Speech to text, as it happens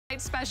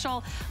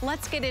Special.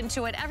 Let's get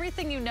into it.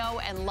 Everything you know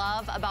and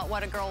love about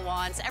what a girl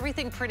wants.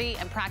 Everything pretty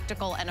and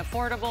practical and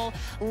affordable.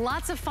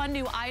 Lots of fun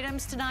new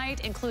items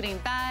tonight, including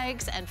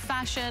bags and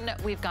fashion.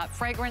 We've got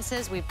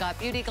fragrances. We've got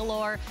beauty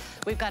galore.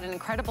 We've got an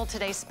incredible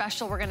Today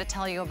Special we're going to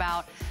tell you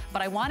about.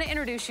 But I want to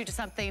introduce you to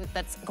something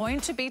that's going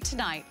to be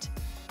tonight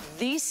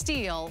the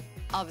steal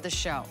of the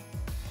show.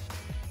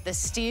 The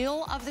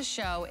steal of the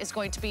show is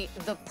going to be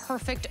the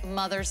perfect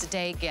Mother's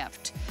Day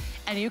gift.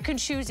 And you can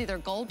choose either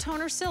gold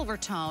tone or silver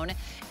tone,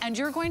 and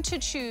you're going to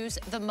choose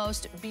the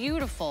most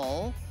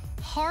beautiful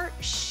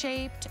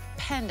heart-shaped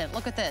pendant.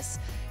 Look at this,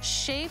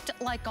 shaped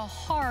like a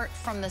heart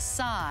from the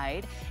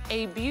side,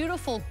 a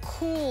beautiful,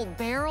 cool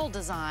barrel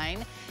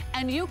design,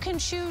 and you can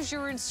choose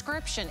your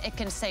inscription. It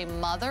can say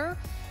mother,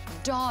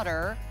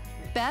 daughter,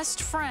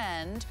 best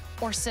friend,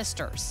 or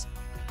sisters.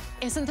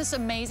 Isn't this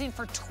amazing?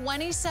 For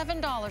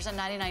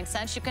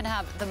 $27.99, you can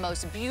have the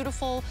most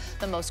beautiful,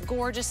 the most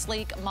gorgeous,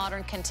 sleek,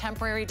 modern,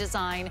 contemporary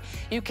design.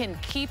 You can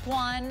keep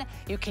one,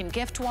 you can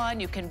gift one,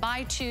 you can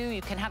buy two,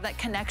 you can have that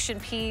connection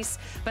piece.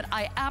 But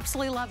I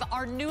absolutely love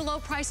our new low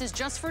prices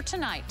just for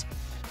tonight.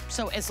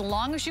 So as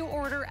long as you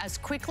order as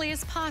quickly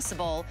as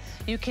possible,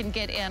 you can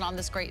get in on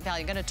this great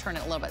value. I'm gonna turn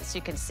it a little bit so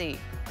you can see.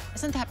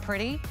 Isn't that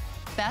pretty?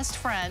 Best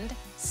friend,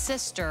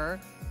 sister,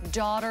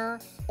 daughter,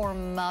 or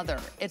mother.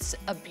 It's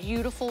a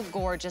beautiful,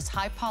 gorgeous,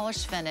 high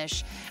polished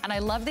finish. And I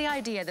love the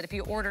idea that if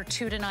you order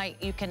two tonight,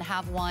 you can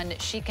have one,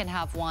 she can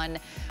have one,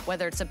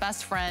 whether it's a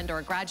best friend or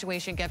a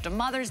graduation gift, a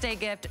Mother's Day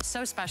gift.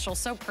 So special,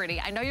 so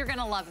pretty. I know you're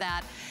gonna love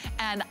that.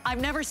 And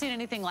I've never seen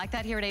anything like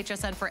that here at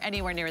HSN for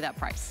anywhere near that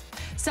price.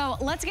 So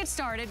let's get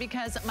started,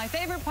 because my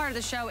favorite part of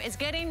the show is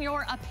getting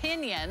your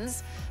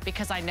opinions,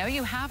 because I know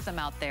you have them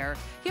out there.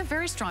 You have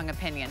very strong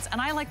opinions, and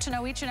I like to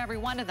know each and every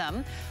one of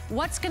them.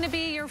 What's gonna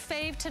be your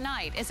fave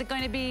tonight? Is it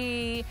going to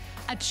be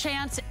a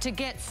chance to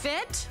get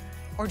fit,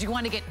 or do you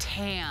want to get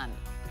tan?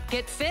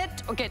 Get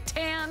fit or get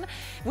tan?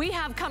 We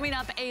have coming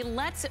up a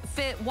Let's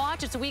Fit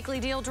watch. It's a weekly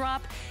deal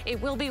drop.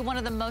 It will be one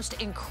of the most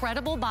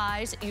incredible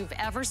buys you've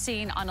ever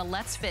seen on a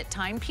Let's Fit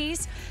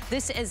timepiece.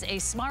 This is a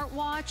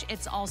smartwatch.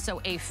 It's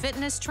also a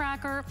fitness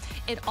tracker.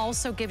 It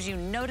also gives you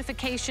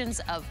notifications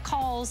of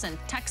calls and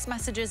text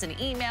messages and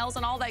emails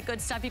and all that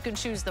good stuff. You can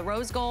choose the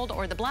rose gold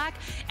or the black.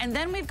 And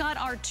then we've got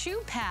our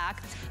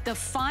 2-pack, the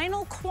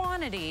final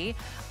quantity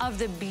of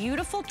the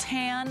beautiful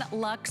Tan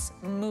Luxe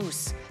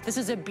Mousse. This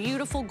is a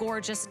beautiful,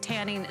 gorgeous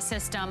tanning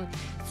system.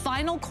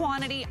 Final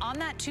quantity on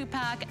that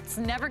 2-pack. It's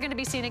never going to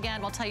be seen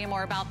again. We'll tell you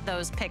more about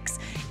those picks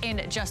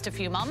in just a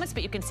few moments,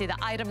 but you can see the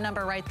item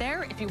number right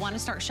there. If you want to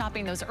start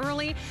shopping those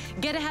early,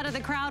 get ahead of the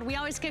crowd. We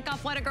always kick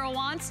off What a Girl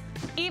Wants,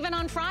 even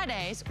on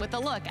Fridays, with a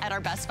look at our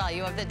best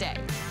value of the day.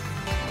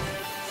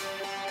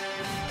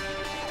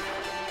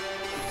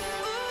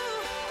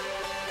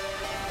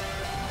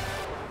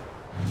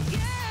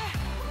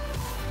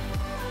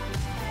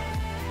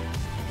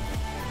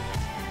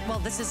 Well,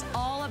 this is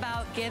all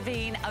about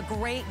giving a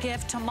great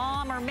gift to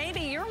mom, or maybe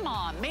your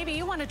mom. Maybe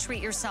you want to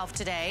treat yourself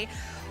today.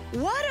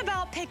 What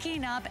about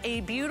picking up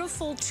a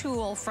beautiful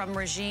tool from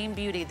Regime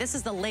Beauty? This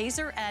is the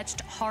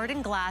laser-etched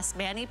hardened glass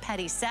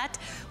mani-pedi set.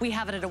 We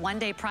have it at a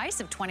one-day price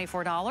of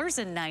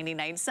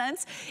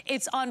 $24.99.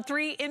 It's on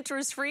 3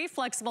 interest-free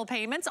flexible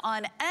payments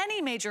on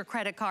any major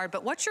credit card.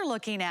 But what you're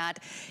looking at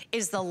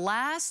is the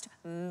last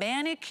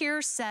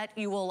manicure set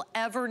you will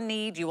ever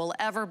need, you will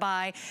ever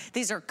buy.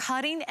 These are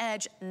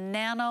cutting-edge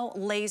nano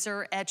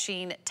laser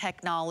etching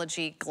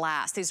technology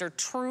glass. These are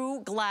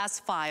true glass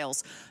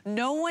files.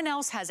 No one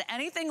else has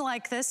anything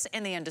like this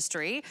in the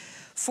industry.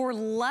 For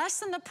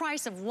less than the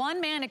price of one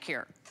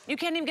manicure, you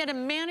can't even get a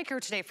manicure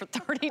today for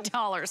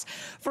 $30.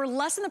 For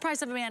less than the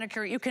price of a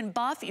manicure, you can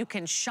buff, you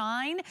can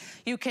shine,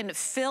 you can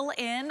fill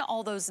in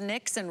all those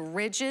nicks and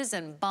ridges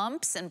and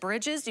bumps and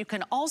bridges. You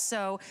can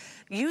also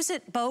use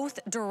it both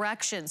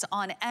directions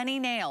on any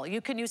nail.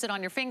 You can use it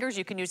on your fingers,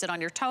 you can use it on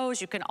your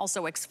toes, you can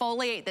also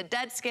exfoliate the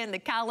dead skin, the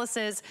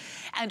calluses,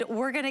 and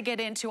we're gonna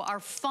get into our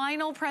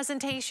final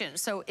presentation.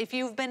 So if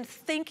you've been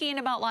thinking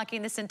about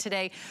locking this in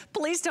today,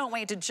 please don't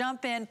wait to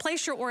jump in,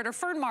 place your order.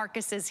 Fern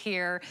Marcus is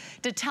here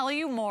to tell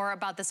you more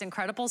about this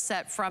incredible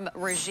set from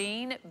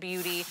Regime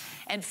Beauty.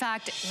 In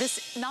fact,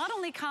 this not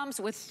only comes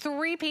with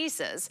 3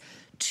 pieces,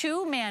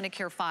 2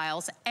 manicure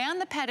files and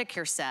the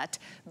pedicure set,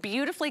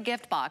 beautifully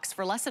gift box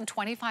for less than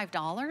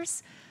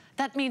 $25.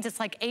 That means it's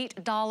like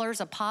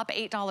 $8 a pop,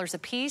 $8 a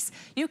piece.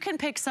 You can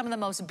pick some of the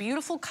most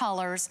beautiful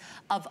colors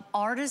of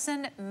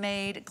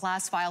artisan-made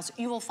glass files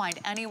you will find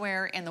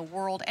anywhere in the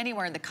world,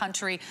 anywhere in the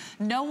country.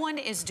 No one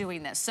is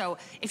doing this. So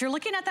if you're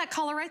looking at that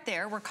color right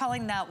there, we're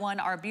calling that one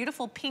our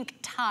beautiful pink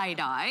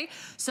tie-dye.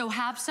 So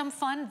have some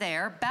fun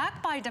there.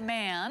 Back by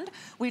demand,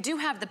 we do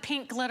have the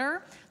pink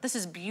glitter, This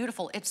is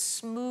beautiful. It's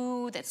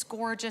smooth, it's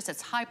gorgeous,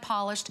 it's high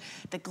polished.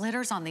 The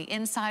glitter's on the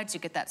insides. You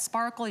get that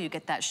sparkle, you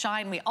get that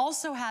shine. We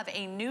also have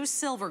a new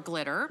silver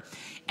glitter.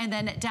 And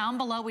then down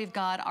below, we've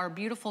got our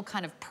beautiful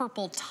kind of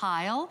purple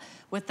tile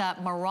with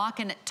that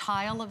Moroccan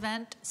tile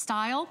event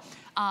style.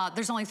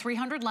 There's only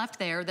 300 left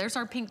there. There's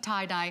our pink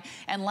tie-dye.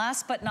 And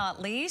last but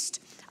not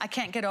least, I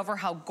can't get over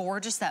how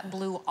gorgeous that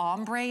blue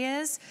ombre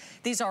is.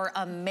 These are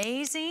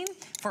amazing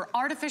for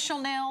artificial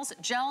nails,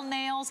 gel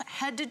nails,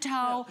 head to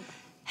toe,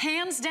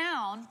 hands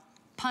down,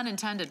 pun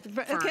intended,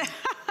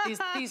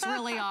 these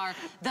really are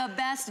the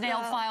best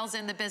nail files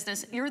in the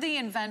business. You're the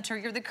inventor,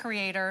 you're the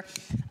creator,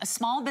 a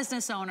small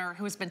business owner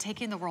who has been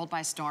taking the world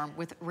by storm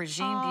with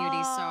Regime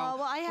Beauty. So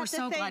well, we're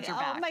so glad you're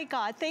back. Oh my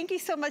God, thank you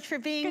so much for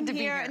being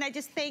here. And I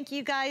just thank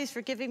you guys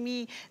for giving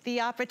me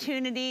the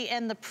opportunity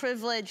and the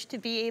privilege to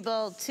be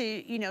able to,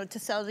 you know, to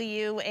sell to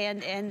you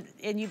and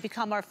you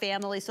become our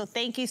family. So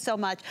thank you so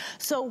much.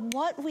 So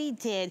what we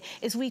did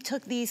is we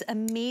took these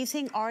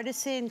amazing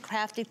artisan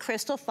crafted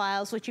crystal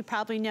files, which you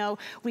probably know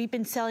we've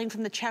been selling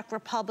from the Czech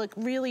Republic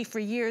really for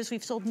years.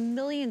 We've sold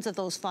millions of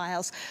those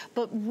files,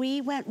 but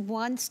we went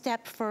one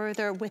step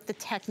further with the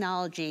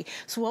technology.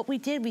 So what we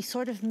did, we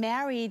sort of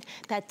married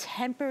that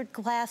tempered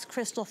glass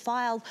crystal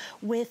file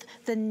with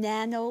the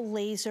nano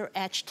laser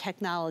etch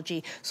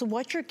technology. So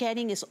what you're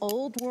getting is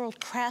old world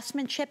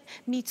craftsmanship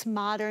meets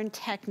modern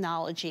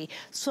technology.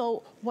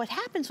 So what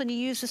happens when you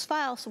use this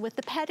file, so with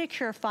the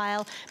pedicure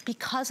file,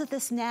 because of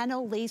this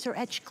nano laser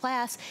etched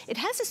glass, it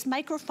has this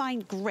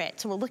microfine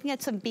grit. So we're looking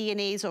at some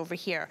B&As over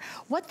here.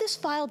 What this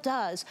file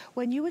does,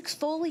 when you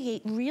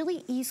exfoliate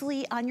really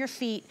easily on your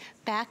feet,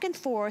 back and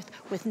forth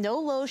with no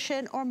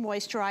lotion or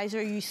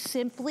moisturizer, you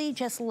simply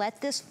just let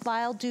this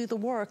file do the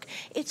work.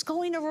 It's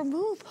going to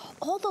remove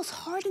all those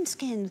hardened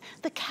skin,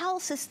 the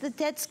calluses, the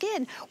dead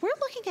skin. We're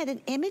looking at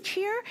an image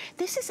here.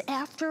 This is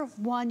after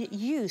one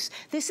use.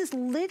 This is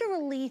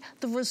literally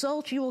the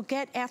result you will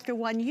get after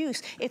one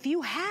use. If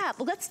you have,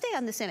 well, let's stay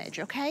on this image,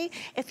 okay?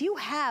 If you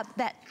have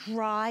that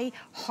dry,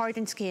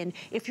 hardened skin,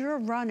 if you're a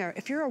runner,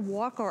 if you're a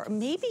walker,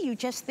 maybe you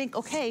just think,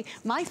 okay,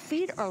 my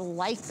feet are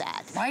like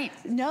that. Right.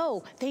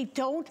 No, they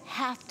don't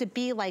have to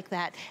be like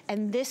that.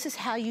 And this is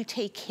how you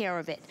take care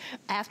of it.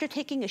 After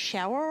taking a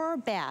shower or a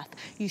bath,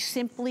 you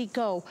simply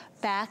go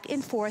back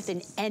and forth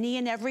in any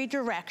and every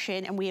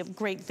direction. And we have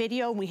great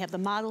video, and we have the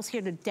models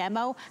here to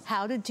demo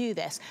how to do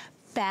this.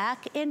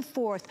 Back and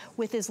forth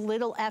with as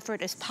little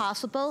effort as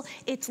possible.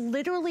 It's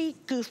literally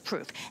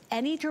goof-proof.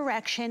 Any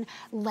direction,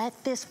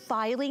 let this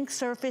filing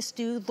surface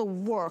do the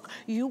work.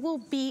 You will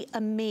be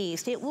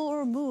amazed. It will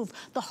remove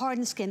the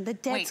hardened skin, the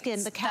dead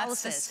skin, the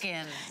calluses. That's the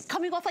skin.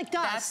 Coming off like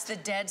dust. That's the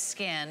dead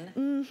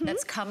skin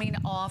that's coming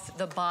off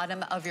the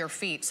bottom of your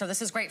feet. So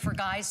this is great for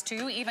guys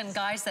too, even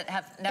guys that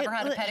have never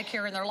had a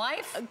pedicure in their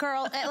life.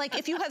 Girl, like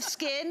if you have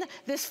skin,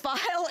 this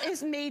file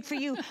is made for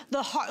you.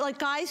 Like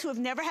guys who have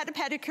never had a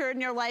pedicure in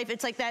their life,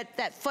 it's like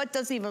that foot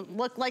doesn't even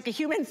look like a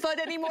human foot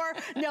anymore.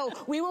 No,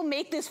 we will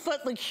make this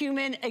foot look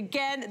human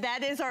again.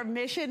 That is our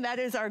mission. That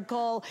is our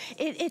goal.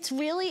 It's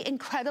really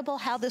incredible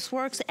how this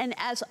works. And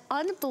as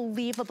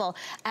unbelievable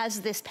as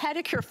this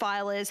pedicure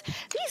file is,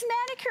 these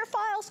manicure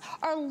files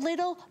are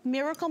little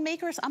miracle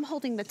makers. I'm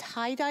holding the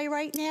tie-dye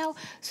right now.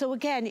 So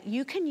again,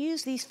 you can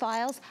use these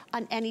files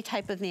on any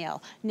type of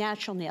nail.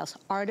 Natural nails,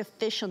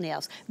 artificial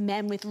nails,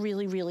 men with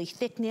really, really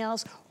thick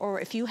nails, or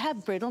if you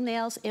have brittle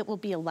nails, it will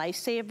be a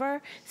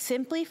lifesaver.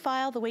 Simply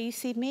file the way you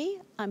see me.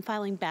 I'm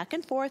filing back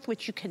and forth,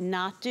 which you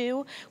cannot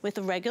do with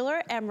a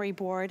regular emery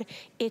board.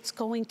 It's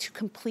going to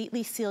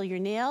completely seal your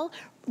nail,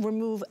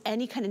 remove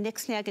any kind of nick,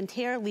 snag, and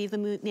tear, leave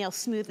the nail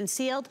smooth and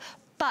sealed,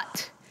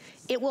 but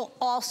it will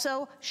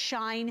also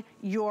shine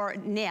your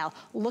nail.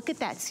 Look at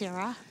that,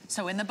 Sarah.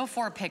 So in the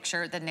before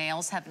picture, the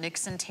nails have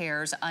nicks and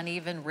tears,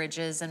 uneven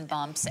ridges and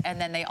bumps, and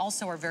then they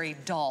also are very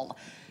dull.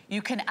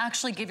 You can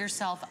actually give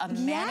yourself a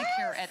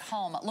manicure at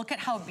home. Look at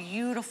how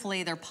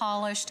beautifully they're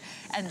polished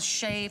and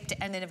shaped.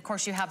 And then of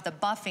course you have the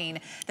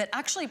buffing that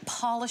actually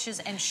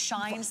polishes and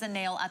shines the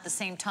nail at the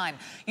same time.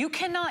 You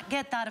cannot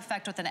get that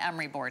effect with an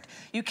emery board.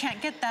 You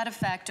can't get that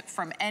effect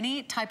from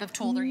any type of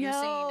tool they're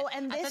using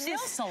at the nail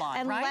salon,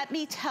 and right? Let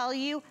me tell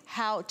you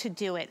how to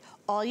do it.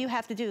 All you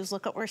have to do is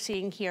look at what we're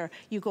seeing here.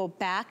 You go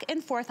back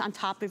and forth on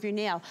top of your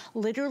nail.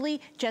 Literally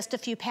just a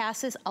few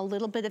passes, a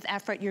little bit of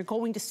effort. You're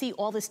going to see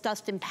all this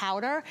dust and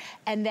powder,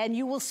 and then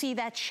you will see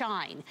that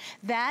shine.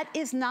 That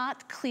is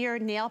not clear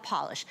nail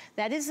polish.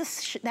 That is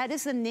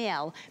the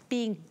nail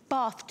being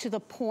buffed to the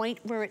point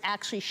where it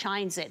actually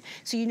shines it.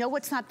 So you know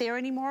what's not there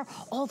anymore?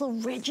 All the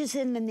ridges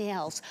in the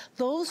nails.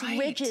 Those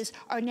ridges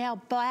are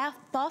now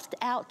buffed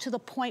out to the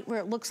point where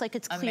it looks like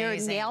it's clear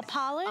nail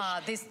polish.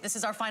 This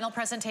is our final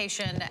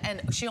presentation,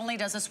 and she only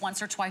does this once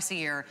or twice a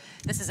year.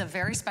 This is a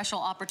very special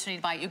opportunity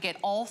to buy. You get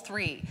all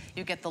three.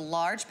 You get the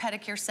large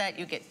pedicure set,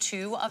 you get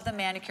 2 of the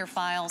manicure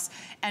files,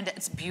 and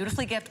it's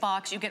beautifully gift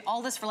box. You get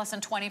all this for less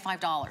than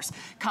 $25.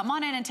 Come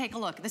on in and take a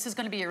look. This is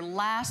gonna be your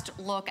last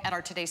look at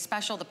our today's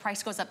special. The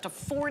price goes up up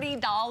to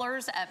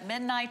 $40 at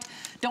midnight.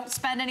 Don't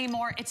spend any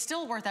more. It's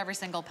still worth every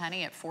single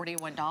penny at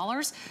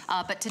 $41.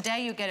 But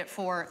today you get it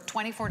for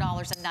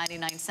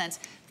 $24.99.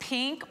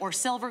 Pink or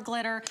silver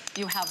glitter.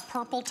 You have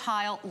purple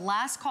tile.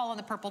 Last call on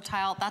the purple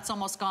tile. That's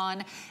almost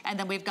gone. And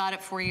then we've got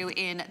it for you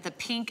in the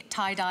pink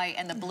tie-dye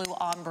and the blue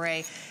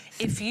ombre.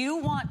 If you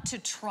want to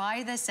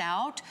try this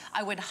out,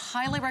 I would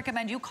highly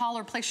recommend you call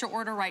or place your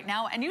order right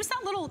now and use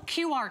that little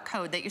QR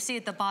code that you see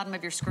at the bottom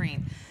of your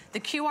screen. The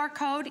QR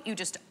code, you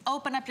just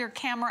open up your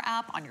camera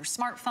app on your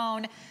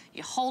smartphone,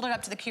 you hold it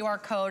up to the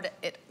QR code,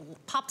 it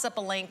pops up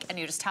a link, and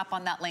you just tap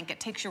on that link. It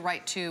takes you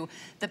right to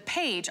the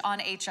page on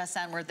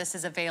HSN where this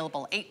is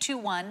available.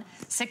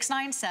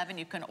 821-697.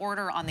 You can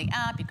order on the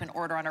app, you can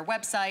order on our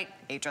website,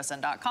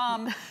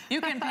 hsn.com.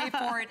 You can pay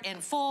for it in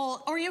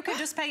full, or you can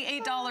just pay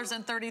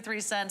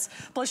 $8.33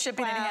 plus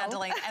shipping and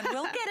handling, and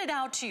we'll get it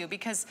out to you,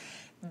 because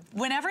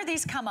whenever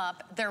these come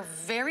up, they're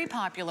very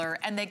popular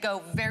and they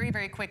go very,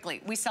 very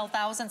quickly. We sell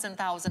thousands and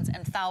thousands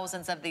and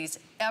thousands of these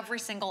every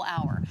single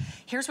hour.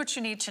 Here's what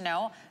you need to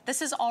know. This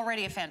is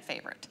already a fan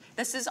favorite.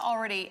 This is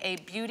already a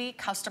Beauty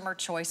Customer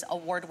Choice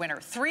Award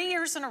winner. 3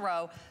 years in a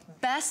row,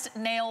 best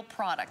nail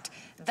product.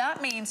 That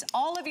means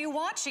all of you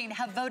watching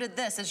have voted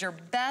this as your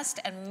best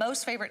and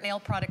most favorite nail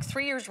product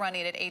 3 years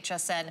running at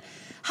HSN.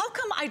 How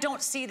come I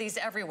don't see these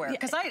everywhere?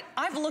 Because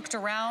I've looked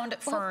around,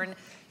 Fern.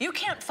 You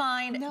can't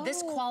find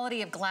this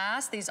quality of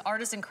glass, these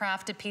artisan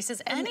crafted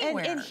pieces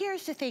anywhere. And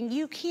here's the thing,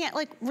 you can't,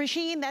 like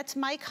Regine, that's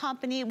my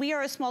company. We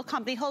are a small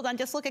company. Hold on,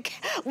 just look at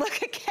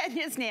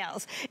Kenya's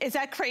nails. Is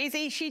that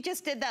crazy? She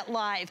just did that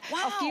live.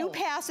 Wow. A few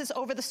passes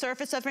over the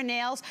surface of her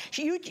nails.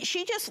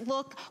 She just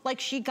looked like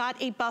she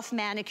got a buff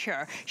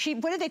manicure.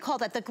 What do they call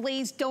that? The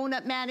glazed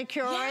donut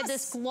manicure, or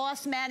this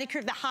gloss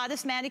manicure, the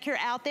hottest manicure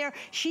out there.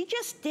 She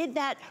just did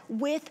that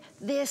with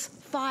this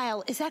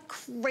file. Is that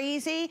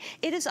crazy?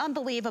 It is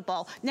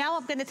unbelievable. Now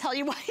I'm gonna tell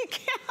you why you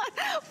can't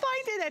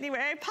find it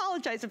anywhere. I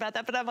apologize about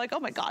that, but I'm like,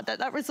 oh my God,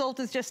 that result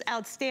is just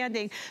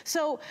outstanding.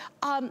 So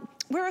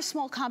we're a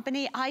small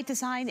company. I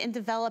design and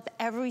develop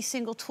every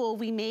single tool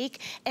we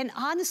make. And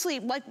honestly,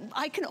 like,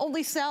 I can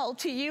only sell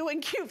to you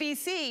and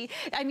QVC.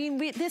 I mean,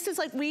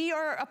 we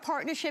are a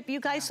partnership. You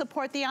guys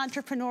support the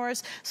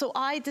entrepreneurs. So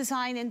I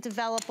design and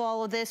develop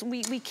all of this.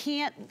 We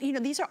can't, you know,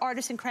 these are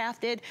artisan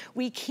crafted.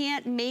 We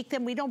can't make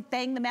them. We don't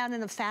bang them out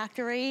in a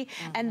factory.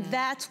 And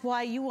that's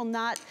why you will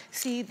not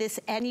see this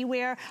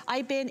anywhere.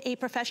 I've been a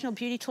professional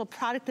beauty tool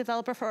product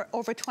developer for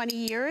over 20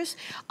 years.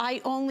 I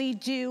only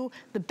do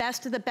the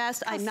best of the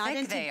best. I'm not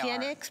into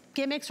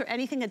gimmicks or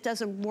anything that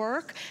doesn't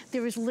work.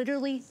 There is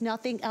literally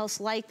nothing else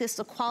like this.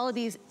 The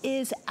quality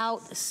is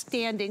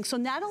outstanding. So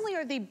not only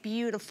are they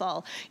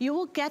beautiful, you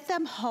will get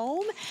them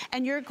home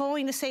and you're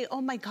going to say,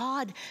 oh my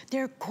God,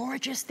 they're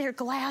gorgeous, they're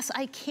glass,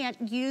 I can't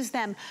use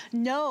them.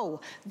 No,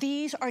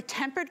 these are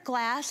tempered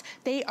glass.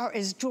 They are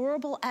as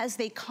durable as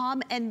they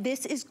come, and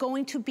this is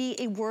going to be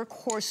a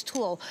workhorse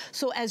tool.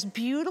 So as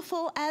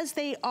beautiful as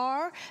they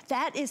are,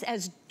 that is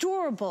as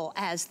durable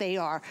as they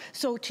are.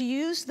 So to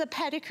use the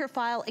pedicure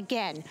file,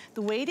 again,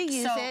 the way to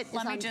use it is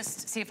let me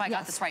just see if I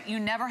got this right. You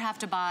never have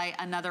to buy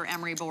another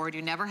emery board.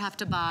 You never have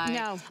to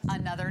buy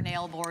another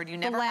nail board. You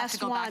never have to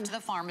go back to the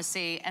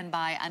pharmacy and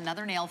buy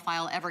another nail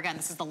file ever again.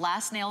 This is the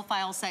last nail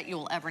file set you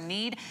will ever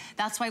need.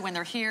 That's why when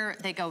they're here,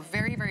 they go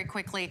very, very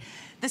quickly.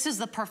 This is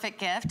the perfect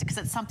gift because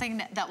it's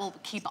something that will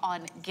keep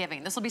on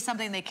giving. This will be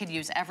something they could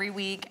use every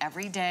week,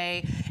 every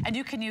day, and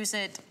you can use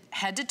it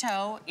head to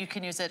toe. You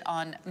can use it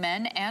on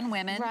men and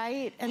women.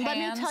 Right, and hands,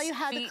 let me tell you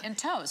how feet and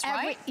toes,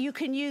 right? You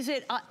can use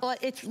it,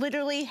 it's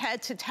literally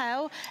head to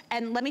toe,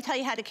 and let me tell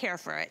you how to care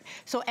for it.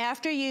 So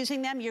after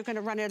using them, you're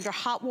gonna run it under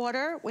hot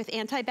water with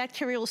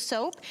antibacterial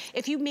soap.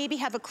 If you maybe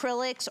have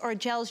acrylics or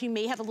gels, you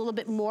may have a little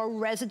bit more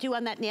residue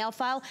on that nail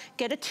file.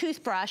 Get a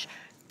toothbrush,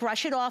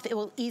 brush it off, it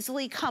will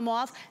easily come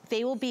off.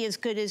 They will be as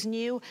good as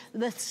new.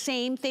 The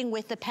same thing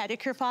with the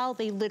pedicure file.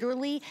 They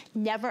literally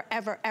never,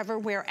 ever, ever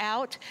wear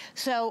out.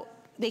 So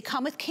they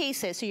come with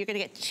cases, so you're gonna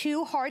get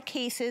 2 hard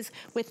cases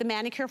with the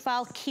manicure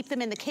file, keep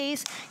them in the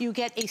case. You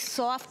get a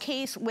soft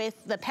case with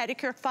the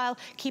pedicure file,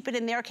 keep it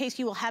in their case,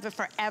 you will have it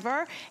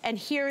forever. And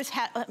here's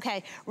how,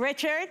 okay,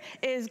 Richard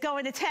is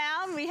going to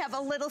town. We have a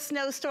little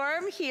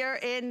snowstorm here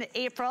in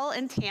April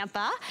in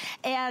Tampa,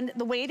 and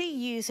the way to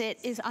use it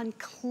is on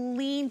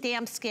clean,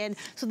 damp skin.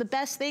 So the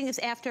best thing is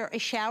after a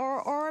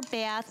shower or a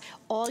bath,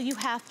 all you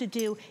have to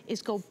do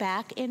is go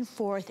back and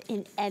forth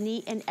in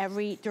any and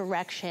every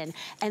direction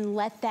and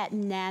let that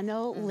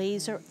nano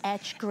laser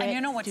etch grit and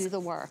you know what's do the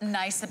work.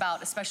 Nice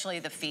about especially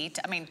the feet?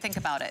 I mean, think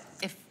about it.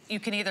 If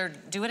you can either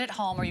do it at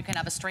home or you can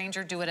have a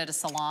stranger do it at a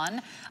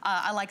salon.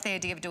 I like the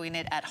idea of doing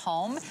it at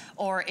home.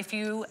 Or if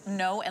you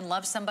know and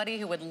love somebody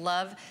who would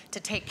love to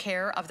take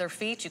care of their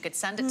feet, you could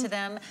send it to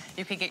them.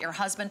 You could get your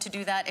husband to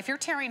do that. If you're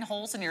tearing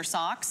holes in your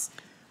socks,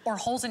 or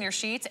holes in your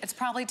sheets, it's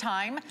probably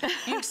time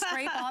you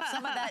scrape off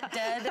some of that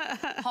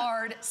dead,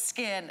 hard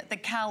skin, the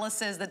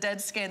calluses, the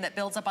dead skin that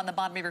builds up on the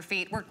bottom of your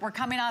feet. We're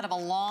coming out of a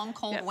long,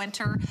 cold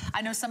winter.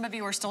 I know some of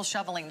you are still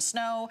shoveling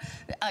snow.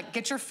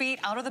 Get your feet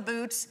out of the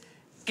boots,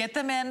 Get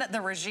them in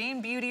the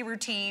Regime Beauty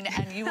routine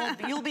and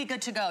you'll be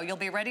good to go. You'll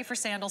be ready for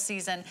sandal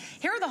season.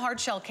 Here are the hard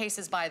shell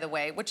cases, by the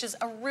way, which is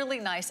a really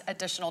nice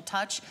additional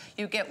touch.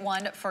 You get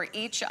one for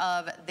each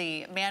of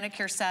the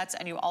manicure sets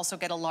and you also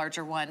get a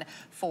larger one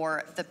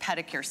for the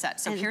pedicure set.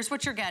 So here's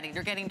what you're getting.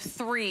 You're getting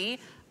 3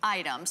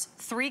 items,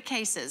 3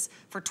 cases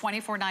for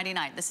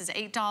 $24.99. This is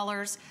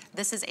 $8,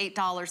 this is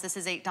 $8, this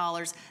is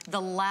 $8. The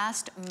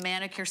last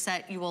manicure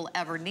set you will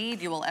ever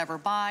need, you will ever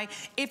buy.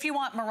 If you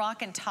want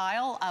Moroccan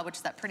tile, which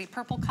is that pretty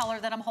purple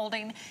color that I'm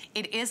holding,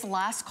 it is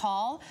last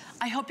call.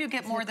 I hope you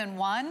get more than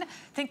one.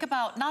 Think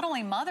about not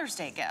only Mother's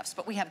Day gifts,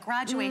 but we have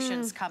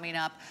graduations coming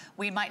up.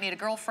 We might need a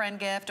girlfriend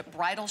gift,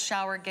 bridal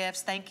shower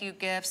gifts, thank you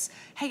gifts.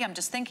 Hey, I'm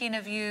just thinking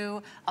of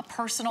you, a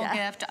personal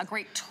gift, a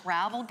great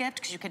travel gift,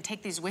 because you can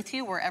take these with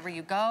you wherever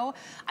you go.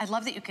 I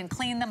love that you can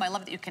clean them. I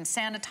love that you can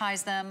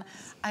sanitize them.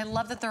 I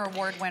love that they're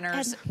award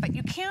winners, but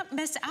you can't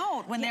miss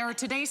out when they're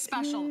today's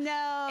special.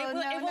 It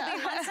will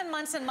be months and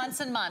months and months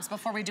and months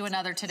before we do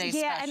another today's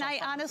special. Yeah, and I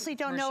honestly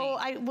don't know.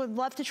 I would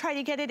love to try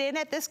to get it in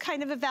at this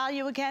kind of a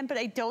value again, but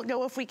I don't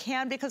know if we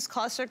can because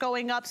costs are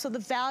going up. So the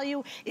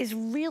value is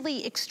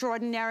really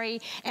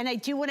extraordinary. And I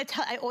do want to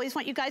tell, I always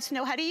want you guys to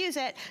know how to use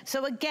it.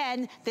 So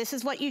again, this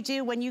is what you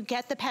do when you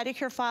get the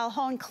pedicure file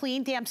home,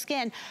 clean, damp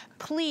skin.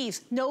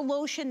 Please, no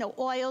lotion, no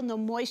oil, no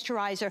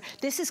moisturizer.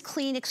 This is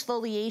clean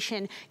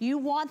exfoliation. You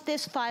want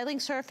this filing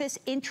surface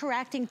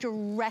interacting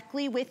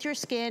directly with your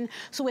skin,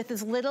 so with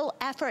as little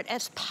effort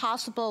as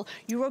possible,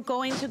 you are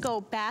going to go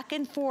back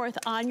and forth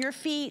on your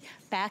feet,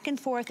 back and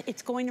forth.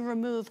 It's going to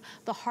remove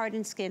the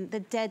hardened skin,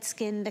 the dead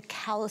skin, the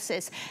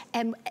calluses,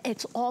 and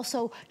it's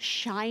also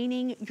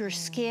shining your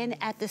skin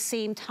at the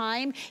same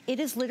time. It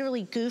is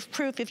literally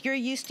goof-proof. If you're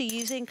used to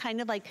using kind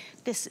of like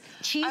this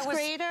cheese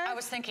grater I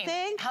was thinking,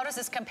 how does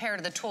this compare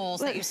to the tools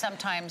that you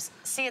sometimes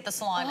see at the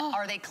salon?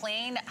 Are they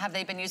clean? Have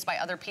they been used by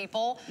other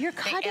people? You're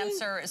cutting. The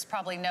answer is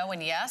probably no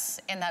and yes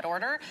in that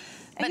order.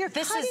 But you're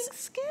cutting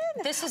skin.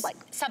 This is like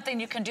something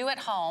you can do at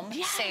home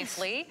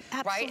safely,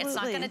 right? It's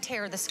not going to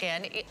tear the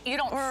skin. You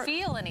don't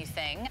feel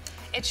anything.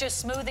 It's just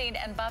smoothing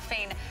and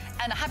buffing.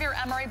 And have your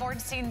emery board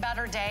seen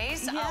better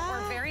days?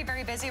 We're very,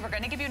 very busy. We're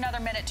going to give you another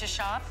minute to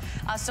shop.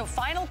 So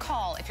final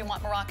call if you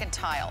want Moroccan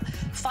tile.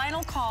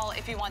 Final call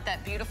if you want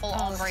that beautiful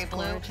ombre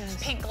blue,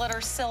 pink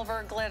glitter,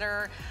 silver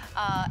glitter.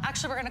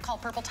 Actually, we're going to call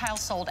purple tile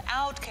sold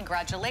out.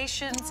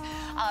 Congratulations.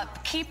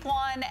 Keep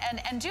one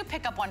and do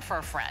pick up one for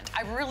a friend.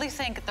 I really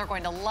think they're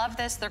going to love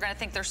this. They're going to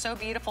think they're so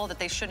beautiful that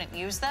they shouldn't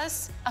use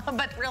this.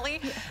 But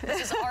really,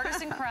 this is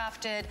artisan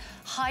crafted,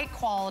 high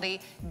quality,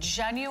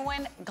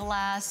 genuine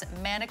glass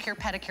manicure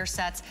pedicure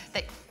sets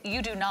that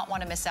you do not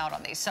want to miss out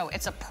on these. So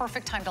it's a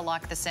perfect time to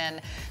lock this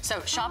in.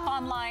 So shop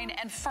online.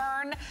 And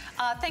Fern,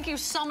 thank you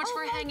so much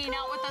for hanging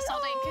out with us all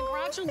day. And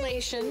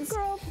congratulations. Thank you,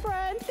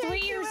 girlfriend. Thank 3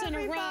 years in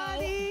a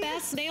row,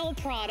 best nail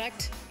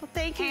product. Well,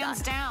 thank you.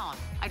 Hands down.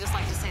 I just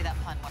like to say that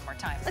pun one more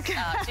time. So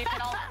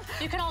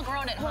you can all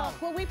groan at home.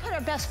 Well, we put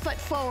our best foot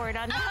forward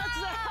on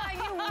that.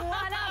 You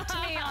one-upped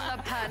me on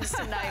the puns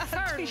tonight.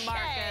 Fern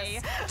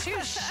Marcus.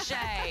 Touche.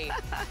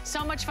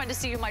 So much fun to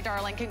see you, my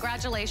darling.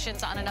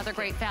 Congratulations on another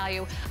great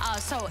value.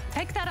 So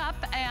pick that up,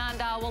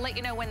 and we'll let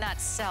you know when that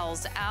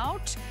sells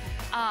out.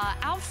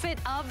 Outfit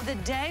of the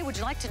day. Would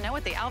you like to know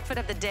what the outfit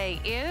of the day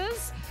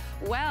is?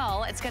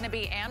 Well, it's going to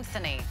be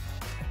Anthony.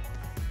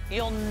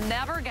 You'll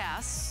never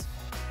guess.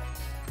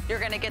 You're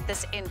going to get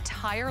this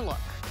entire look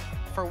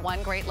for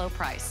one great low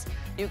price.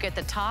 You get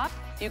the top,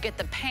 you get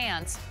the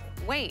pants.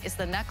 Wait, is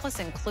the necklace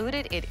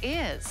included? It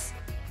is.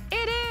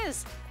 It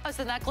is. Is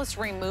the necklace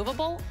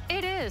removable?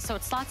 It is. So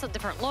it's lots of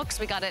different looks.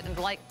 We got it in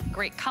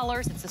great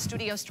colors. It's the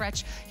studio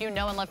stretch you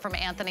know and love from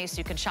Anthony, so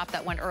you can shop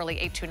that one early.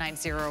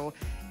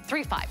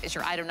 829035 is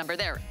your item number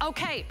there.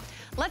 Okay,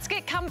 let's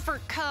get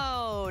comfort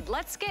code.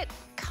 Let's get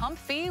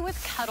comfy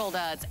with Cuddle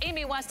Duds.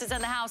 Amy West is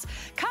in the house.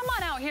 Come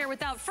on out here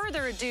without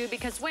further ado,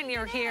 because when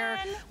you're here,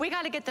 we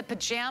got to get the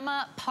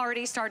pajama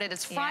party started.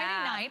 It's Friday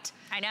night.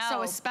 I know.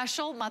 So a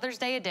special Mother's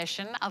Day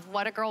edition of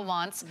What a Girl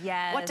Wants.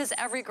 Yes. What does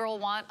every girl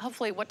want?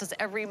 Hopefully, what does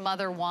every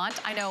mother want?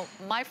 I know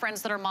my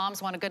friends that are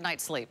moms want a good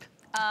night's sleep.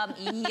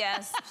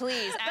 Yes,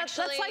 please.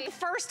 Actually, that's like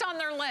first on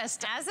their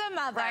list. As a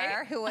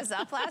mother who was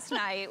up last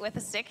night with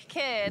a sick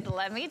kid,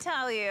 let me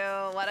tell you,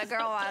 what a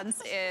girl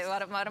wants,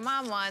 what a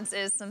mom wants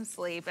is some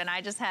sleep. And I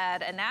just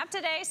had a nap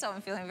today, so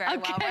I'm feeling very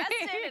well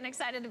rested and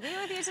excited to be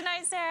with you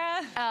tonight,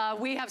 Sarah.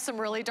 We have some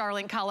really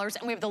darling colors,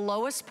 and we have the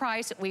lowest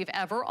price we've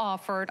ever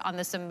offered on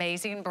this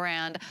amazing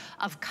brand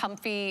of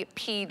comfy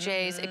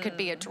PJs. It could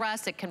be a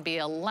dress, it can be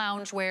a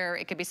loungewear,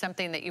 it could be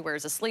something that you wear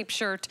as a sleep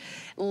shirt.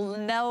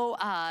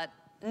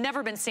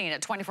 Never been seen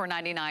at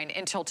 $24.99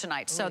 until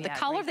tonight. So the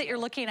color that you're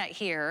looking at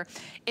here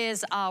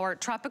is our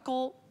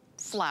tropical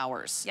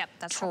flowers. Yep,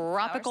 that's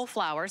tropical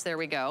flowers. There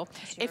we go.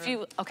 If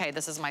you, okay,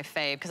 this is my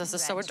fave because this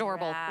is so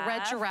adorable.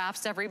 Red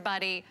giraffes,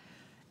 everybody.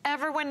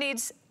 Everyone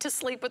needs to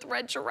sleep with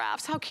red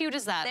giraffes. How cute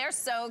is that? They're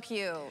so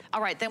cute.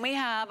 All right, then we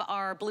have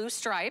our blue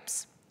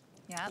stripes.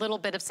 A little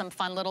bit of some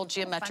fun little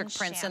geometric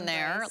prints in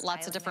there.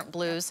 Lots of different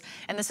blues.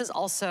 And this is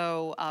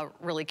also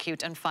really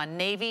cute and fun.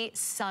 Navy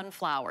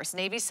sunflowers.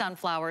 Navy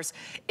sunflowers.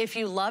 If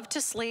you love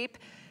to sleep,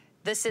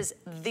 this is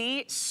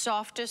the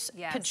softest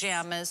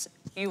pajamas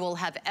you will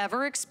have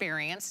ever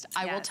experienced.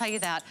 I will tell you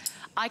that.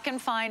 I can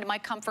find my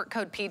comfort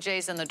code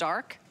PJs in the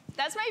dark.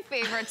 That's my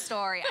favorite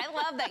story. I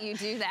love that you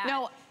do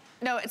that.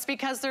 No, it's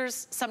because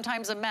there's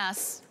sometimes a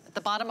mess at the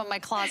bottom of my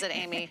closet,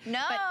 Amy.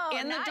 No, but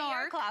in the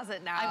dark, your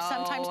closet now. I'm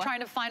sometimes trying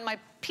to find my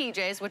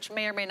PJs, which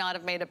may or may not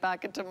have made it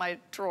back into my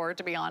drawer,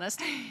 to be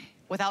honest.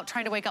 Without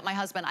trying to wake up my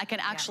husband, I can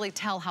actually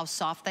tell how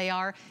soft they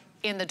are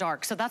in the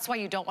dark. So that's why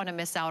you don't want to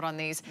miss out on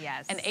these.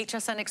 Yes. An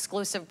HSN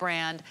exclusive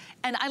brand.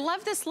 And I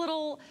love this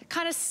little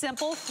kind of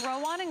simple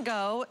throw on and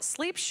go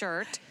sleep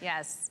shirt.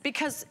 Yes.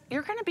 Because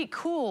you're going to be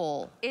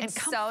cool.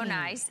 It's so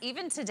nice.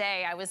 Even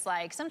today, I was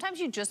like, sometimes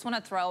you just want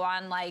to throw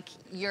on like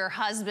your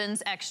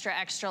husband's extra,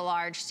 extra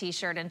large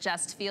t-shirt and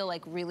just feel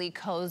like really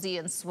cozy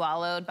and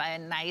swallowed by a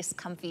nice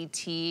comfy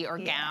tee or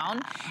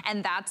gown.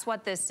 And that's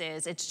what this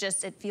is. It's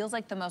just, it feels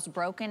like the most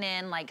broken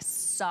in, like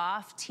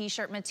soft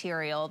t-shirt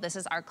material. This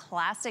is our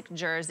classic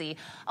jersey.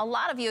 A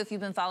lot of you, if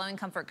you've been following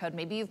Comfort Code,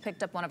 maybe you've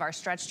picked up one of our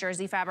stretch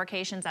jersey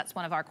fabrications. That's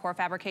one of our core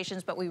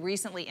fabrications, but we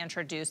recently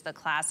introduced the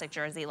classic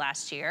jersey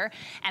last year,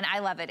 and I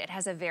love it. It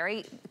has a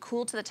very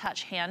cool to the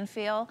touch hand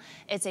feel.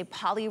 It's a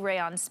poly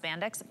rayon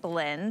spandex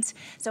blend,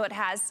 so it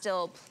has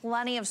still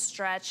plenty of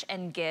stretch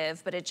and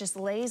give, but it just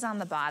lays on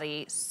the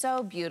body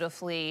so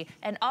beautifully.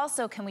 And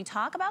also, can we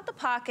talk about the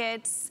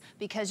pockets?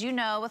 Because you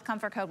know, with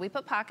Comfort Code, we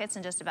put pockets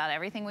in just about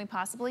everything we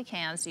possibly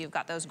can, so you've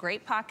got those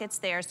great pockets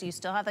there, so you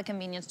still have the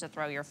convenience to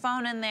throw your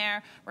phone in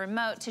there,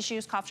 remote,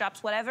 tissues, cough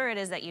drops, whatever it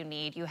is that you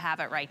need, you have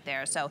it right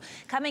there. So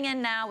coming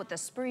in now with the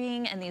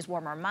spring and these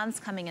warmer months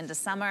coming into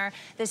summer,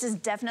 this is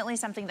definitely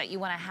something that you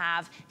want to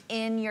have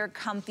in your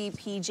comfy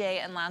PJ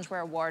and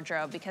loungewear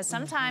wardrobe, because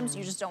sometimes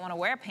you just don't want to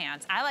wear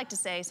pants. I like to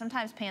say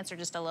sometimes pants are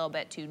just a little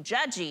bit too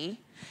judgy.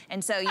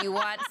 And so you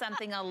want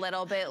something a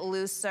little bit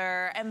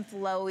looser and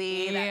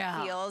flowy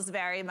that feels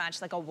very much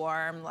like a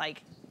warm,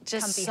 like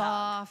just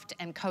soft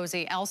and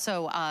cozy.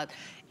 Also,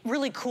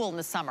 really cool in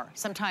the summer.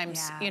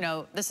 Sometimes, you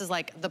know, this is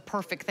like the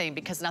perfect thing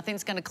because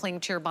nothing's gonna cling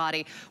to your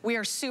body. We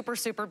are super,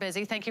 super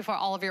busy. Thank you for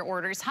all of your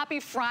orders. Happy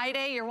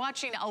Friday. You're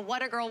watching a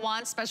What a Girl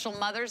Wants special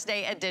Mother's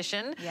Day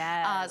edition.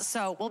 Yes.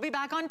 So we'll be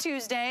back on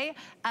Tuesday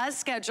as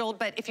scheduled.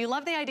 But if you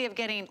love the idea of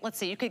getting, let's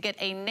see, you could get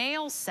a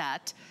nail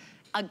set,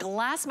 a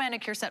glass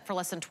manicure set for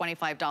less than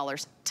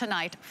 $25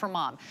 tonight for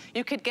mom.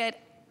 You could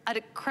get an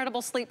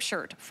incredible sleep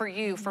shirt for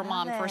you, for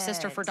mom, for a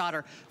sister, for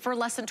daughter, for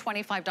less than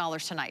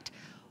 $25 tonight.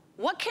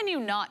 What can you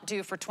not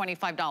do for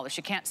 $25?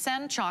 You can't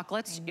send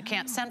chocolates, you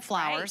can't send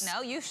flowers. Right.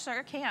 No, you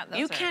sure can't. Those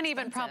you can't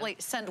even probably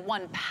send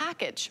one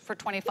package for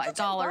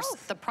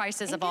 $25. The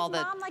prices of all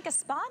the... mom like a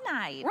spa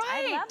night.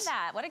 Right. I love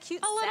that. What a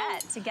cute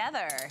set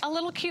together. A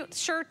little cute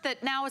shirt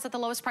that now is at the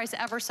lowest price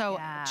ever, so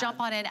jump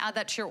on in, add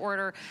that to your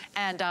order,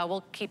 and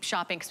we'll keep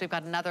shopping because we've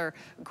got another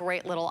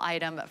great little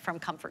item from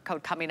Comfort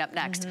Code coming up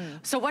next.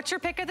 So what's your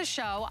pick of the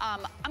show?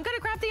 I'm gonna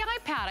grab the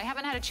iPad. I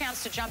haven't had a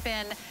chance to jump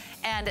in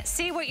and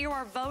see what you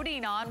are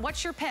voting on.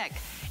 What's your pick?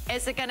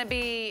 Is it gonna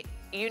be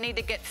you need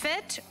to get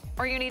fit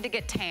or you need to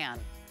get tan?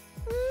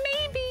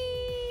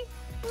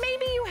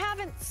 Maybe you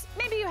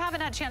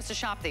haven't had a chance to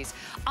shop these.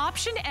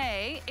 Option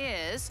A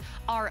is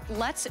our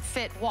Let's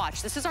Fit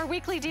watch. This is our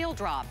weekly deal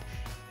drop.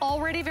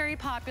 Already very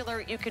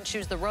popular. You can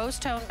choose the rose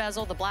tone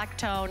bezel, the black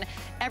tone.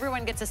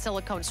 Everyone gets a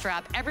silicone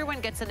strap. Everyone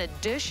gets an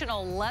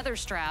additional leather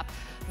strap.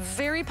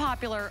 Very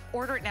popular.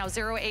 Order it now.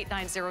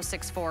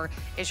 089064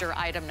 is your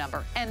item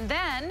number. And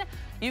then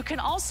you can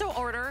also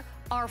order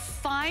our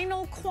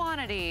final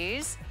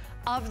quantities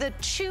of the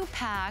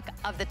 2-pack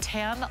of the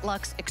Tan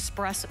Luxe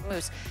Express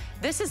Mousse.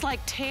 This is like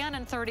tan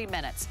in 30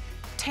 minutes.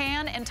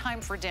 Tan in time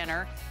for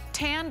dinner.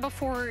 Tan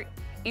before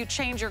you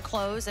change your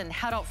clothes and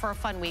head out for a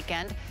fun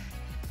weekend.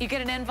 You get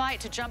an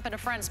invite to jump in a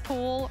friend's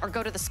pool or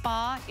go to the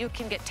spa. You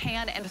can get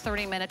tan in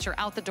 30 minutes. You're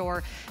out the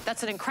door.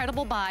 That's an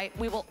incredible buy.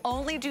 We will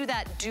only do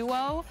that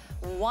duo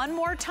one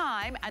more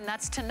time, and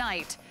that's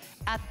tonight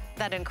at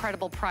that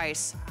incredible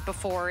price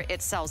before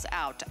it sells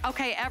out.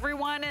 Okay,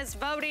 everyone is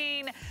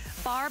voting.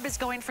 Barb is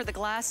going for the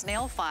glass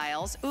nail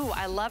files. Ooh,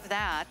 I love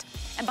that.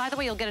 And by the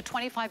way, you'll get a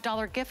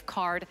 $25 gift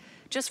card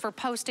just for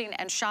posting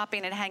and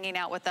shopping and hanging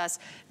out with us.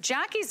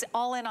 Jackie's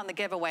all in on the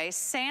giveaway.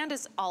 Sand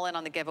is all in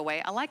on the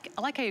giveaway. I like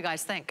how you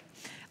guys think.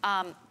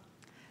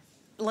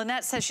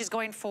 Lynette says she's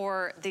going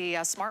for the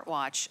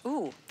smartwatch.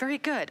 Ooh, very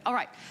good. All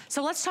right,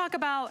 so let's talk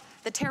about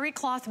the terry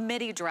cloth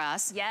midi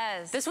dress.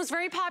 Yes. This was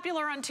very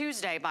popular on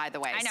Tuesday, by the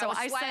way. I know, so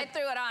I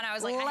threw it on. I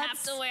was like, I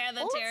have to wear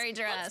the terry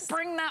dress. Let's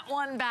bring that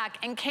one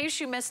back. In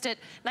case you missed it,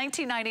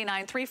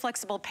 $19.99, 3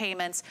 flexible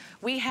payments.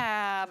 We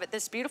have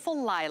this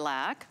beautiful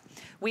lilac.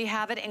 We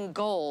have it in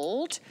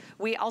gold.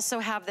 We also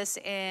have this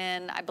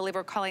in, I believe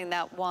we're calling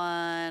that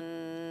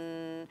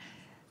one,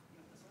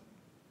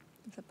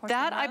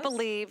 that I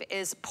believe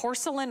is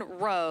porcelain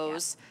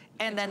rose.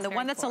 Yeah. And then the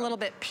one that's a little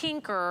bit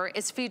pinker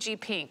is Fiji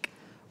pink.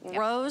 Yep.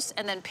 Rose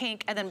and then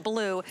pink and then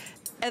blue.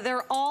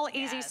 They're all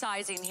easy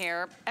sizing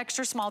here.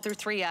 Extra small through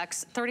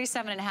 3X,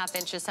 37.5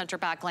 inches center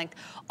back length.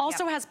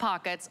 Also has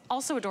pockets,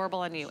 also adorable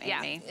on you,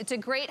 Amy. Yeah, it's a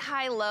great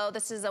high-low.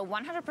 This is a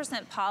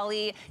 100%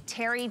 poly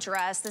terry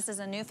dress. This is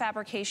a new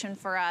fabrication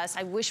for us.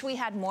 I wish we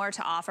had more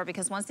to offer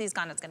because once these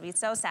gone, it's gonna be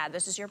so sad.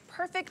 This is your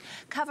perfect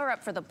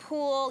cover-up for the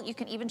pool. You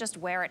can even just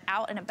wear it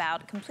out and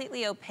about,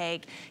 completely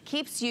opaque,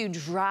 keeps you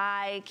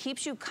dry,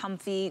 keeps you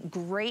comfy,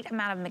 great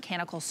amount of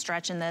mechanical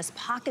stretch in this.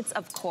 Pockets,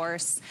 of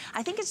course.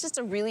 I think it's just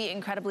a really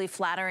incredibly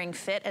flattering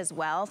fit as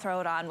well. Throw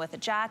it on with a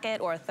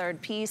jacket or a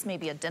third piece,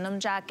 maybe a denim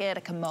jacket,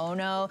 a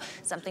kimono,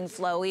 something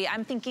flowy.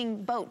 I'm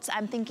thinking boats,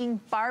 I'm thinking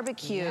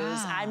barbecues,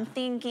 I'm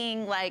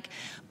thinking like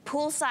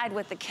poolside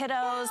with the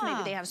kiddos,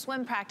 maybe they have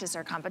swim practice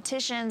or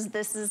competitions.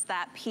 This is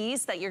that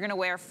piece that you're gonna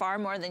wear far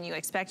more than you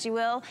expect you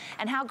will.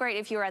 And how great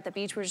if you were at the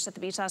beach, we were just at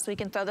the beach last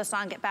week, and throw this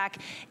on, get back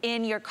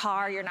in your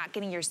car, you're not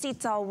getting your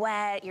seats all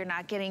wet, you're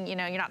not getting, you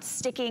know, you're not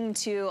sticking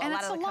to a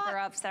lot of the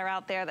cover-ups that are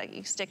out there that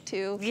you stick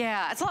to.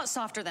 Yeah, it's a lot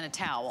softer than a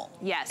towel.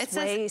 Yes, it's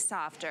way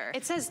softer.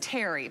 It says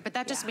terry, but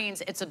that just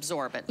means it's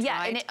absorbent,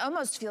 right? And it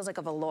almost feels like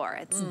a velour.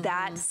 It's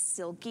that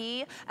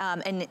silky,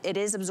 and it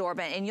is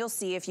absorbent. And you'll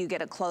see if you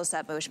get a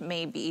close-up, which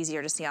may be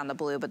easier to see on the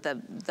blue, but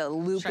the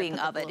looping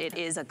of it, it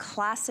is a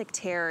classic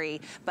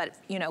terry, but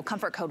you know,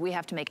 comfort code, we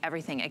have to make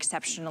everything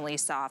exceptionally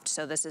soft.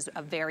 So this is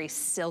a very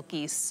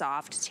silky,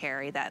 soft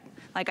terry that,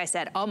 like I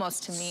said,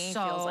 almost to me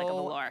feels like a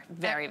velour.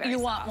 Very, very soft. You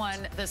want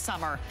one this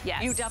summer.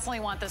 Yes. You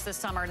definitely want this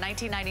summer,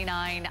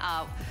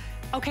 $19.99.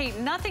 Okay,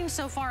 nothing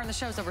so far in the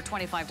show is over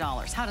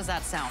 $25. How does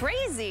that sound?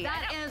 Crazy.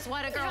 That is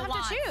what a girl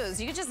wants. You don't have to choose.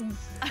 You can just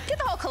get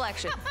the whole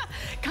collection.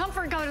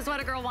 Comfort code is what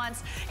a girl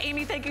wants.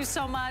 Amy, thank you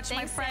so much.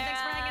 Thanks, my friend. Sarah.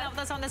 Thanks for hanging out with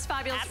us on this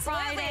fabulous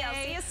Friday. I'll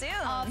see you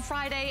soon.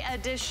 Friday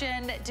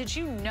edition. Did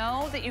you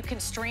know that you can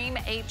stream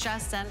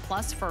HSN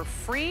Plus for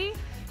free?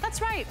 That's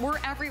right, we're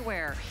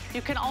everywhere.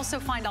 You can also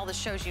find all the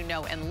shows you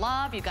know and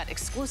love. You've got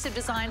exclusive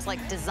designs like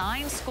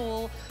Design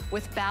School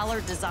with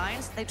Ballard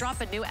Designs. They drop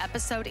a new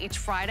episode each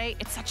Friday.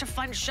 It's such a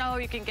fun show.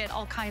 You can get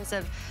all kinds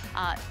of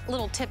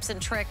little tips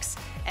and tricks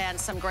and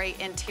some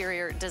great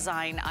interior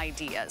design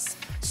ideas.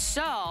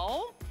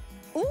 So,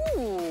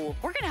 ooh,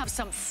 we're gonna have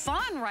some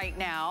fun right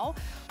now.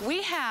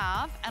 We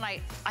have, and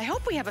I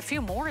hope we have a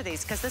few more of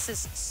these because this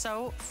is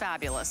so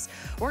fabulous.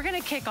 We're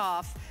gonna kick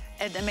off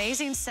an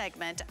amazing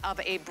segment of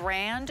a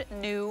brand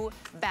new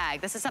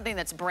bag. This is something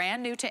that's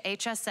brand new to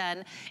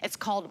HSN. It's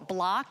called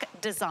Block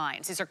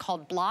Designs. These are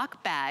called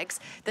block bags.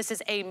 This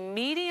is a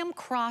medium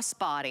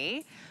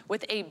crossbody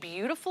with a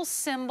beautiful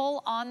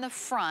symbol on the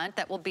front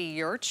that will be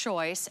your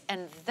choice.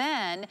 And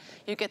then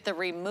you get the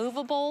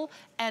removable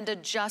and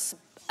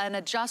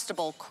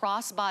adjustable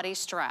crossbody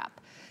strap.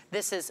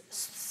 This is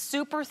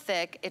super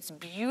thick, it's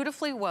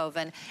beautifully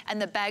woven,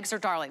 and the bags are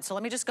darling. So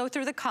let me just go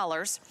through the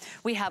colors.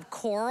 We have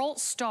Coral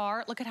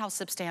Star. Look at how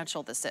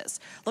substantial this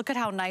is. Look at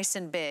how nice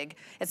and big.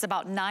 It's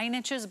about 9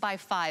 inches by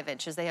 5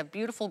 inches. They have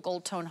beautiful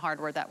gold tone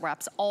hardware that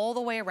wraps all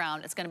the way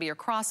around. It's gonna be your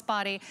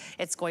crossbody.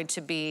 It's going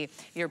to be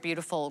your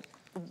beautiful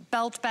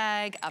belt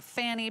bag, a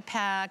fanny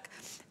pack,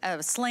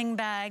 a sling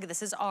bag.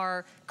 This is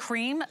our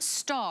Cream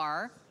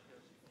Star.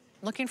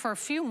 Looking for a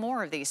few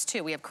more of these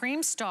too. We have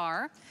Cream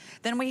Star.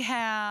 Then we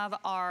have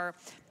our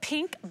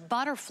Pink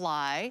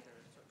Butterfly.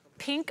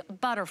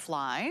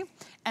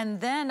 And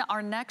then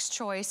our next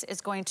choice is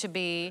going to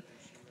be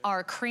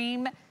our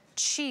Cream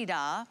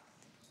Cheetah.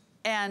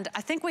 And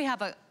I think we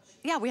have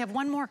we have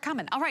one more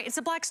coming. All right, it's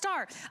a Black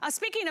Star.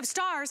 Speaking of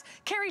stars,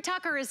 Carrie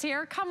Tucker is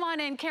here. Come on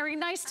in, Carrie,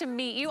 nice to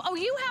meet you. Oh,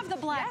 you have the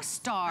Black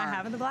Star. I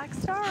have the Black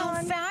Star How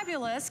on.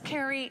 fabulous.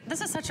 Carrie, this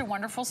is such a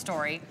wonderful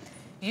story.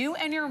 You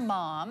and your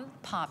mom,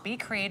 Poppy,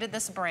 created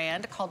this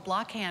brand called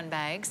Block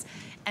Handbags,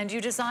 and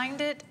you designed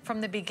it from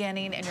the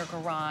beginning in your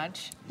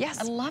garage. Yes.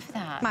 I love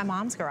that. My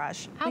mom's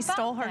garage. We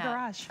stole her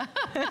garage.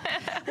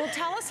 Well,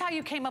 tell us how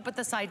you came up with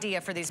this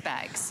idea for these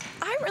bags.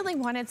 I really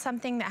wanted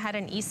something that had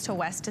an east to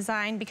west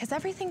design because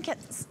everything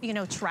gets, you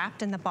know,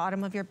 trapped in the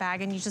bottom of your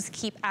bag and you just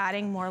keep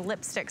adding more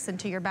lipsticks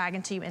into your bag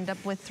until you end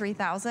up with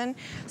 3,000.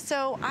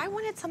 So I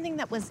wanted something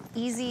that was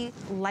easy,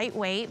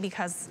 lightweight,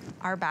 because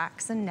our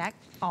backs and neck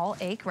all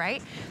ache,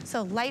 right?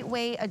 So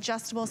lightweight,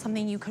 adjustable,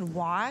 something you could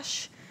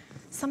wash.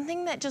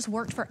 Something that just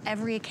worked for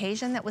every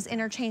occasion that was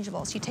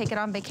interchangeable. So you take it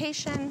on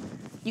vacation,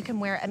 you can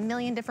wear it a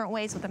million different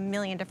ways with a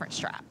million different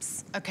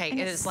straps. Okay, and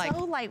it is like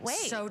so lightweight.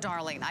 So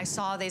darling. I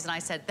saw these and I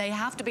said, they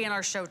have to be in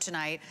our show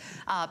tonight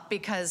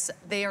because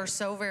they are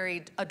so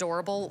very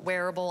adorable,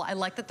 wearable. I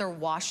like that they're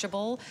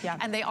washable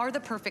and they are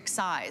the perfect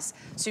size.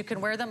 So you can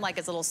wear them like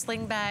as a little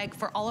sling bag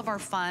for all of our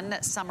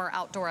fun summer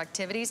outdoor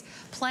activities.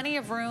 Plenty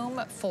of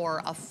room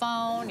for a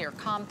phone, your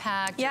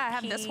compact, Yeah, your I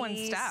have keys. this one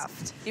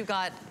stuffed. You've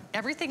got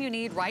everything you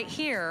need right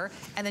here,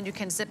 and then you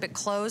can zip it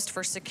closed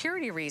for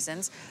security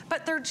reasons,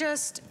 but they're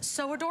just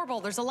so adorable.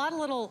 There's a lot of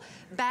little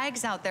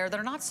bags out there that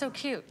are not so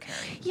cute,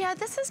 Carrie. Yeah,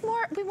 this is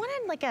more, we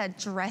wanted like a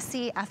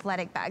dressy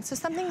athletic bag, so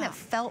something that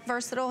felt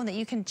versatile and that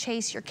you can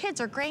chase your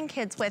kids or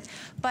grandkids with,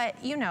 but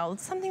you know,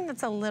 something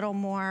that's a little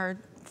more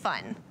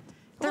fun.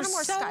 A little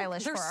more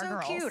stylish for our girls.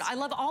 They're so cute. I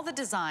love all the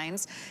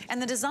designs.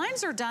 And the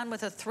designs are done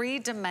with a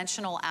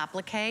 3-dimensional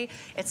applique.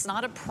 It's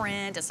not a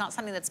print. It's not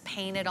something that's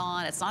painted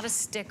on. It's not a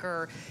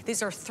sticker.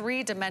 These are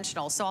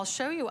 3-dimensional. So I'll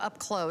show you up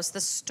close.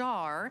 The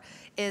star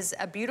is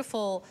a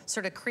beautiful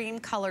sort of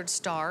cream-colored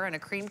star and a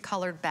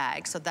cream-colored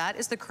bag. So that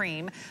is the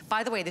cream.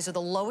 By the way, these are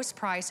the lowest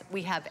price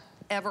we have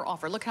ever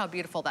offered. Look how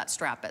beautiful that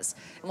strap is.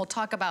 And we'll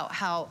talk about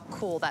how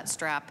cool that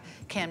strap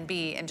can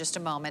be in just a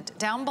moment.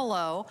 Down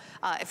below,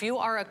 if you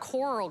are a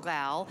coral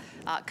gal,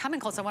 come in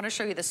close. I want to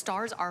show you the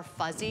stars are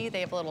fuzzy.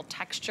 They have a little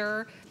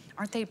texture.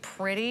 Aren't they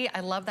pretty?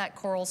 I love that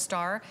coral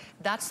star.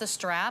 That's the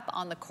strap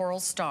on the coral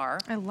star.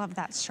 I love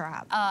that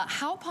strap.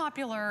 How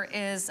popular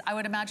is, I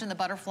would imagine the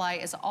butterfly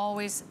is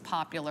always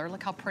popular.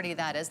 Look how pretty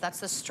that is.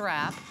 That's the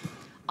strap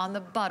on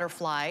the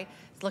butterfly.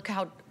 Look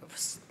how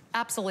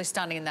absolutely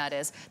stunning that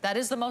is. That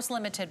is the most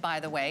limited, by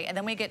the way. And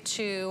then we get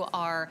to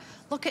our,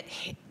 look at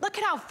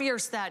how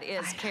fierce that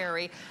is,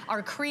 Carrie.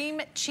 Our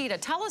cream cheetah.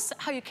 Tell us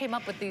how you came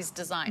up with these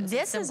designs.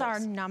 This is our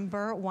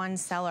 #1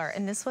 seller,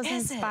 and this was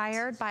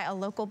inspired by a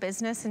local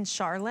business in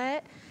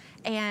Charlotte.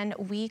 And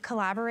we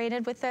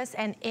collaborated with this,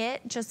 and it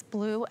just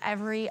blew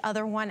every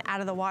other one out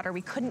of the water.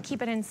 We couldn't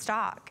keep it in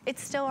stock.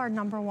 It's still our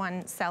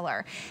 #1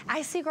 seller.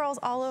 I see girls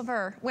all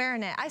over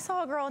wearing it. I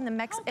saw a girl in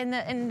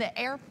the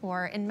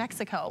airport in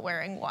Mexico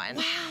wearing one.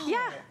 Wow.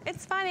 Yeah,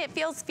 it's fun. It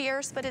feels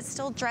fierce, but it's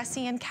still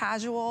dressy and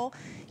casual.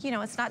 You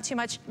know, it's not too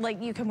much,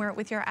 like you can wear it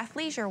with your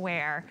athleisure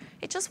wear.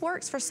 It just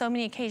works for so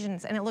many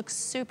occasions, and it looks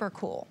super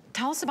cool.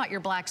 Tell us about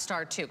your black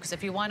star too, because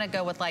if you want to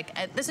go with like,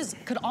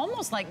 could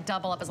almost like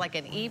double up as like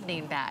an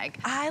evening bag.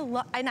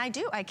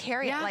 I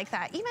carry it like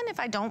that. Even if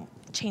I don't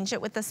change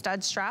it with the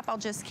stud strap, I'll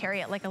just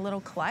carry it like a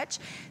little clutch.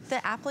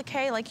 The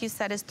applique, like you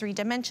said, is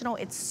 3-dimensional.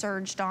 It's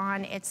serged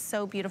on. It's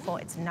so beautiful.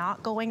 It's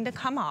not going to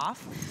come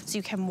off, so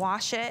you can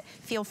wash it.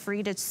 Feel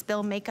free to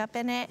spill makeup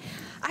in it.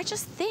 I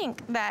just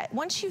think that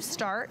once you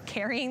start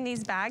carrying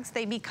these bags,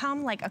 they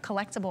become like a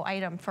collectible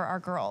item for our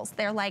girls.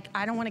 They're like,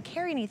 I don't want to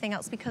carry anything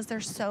else because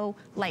they're so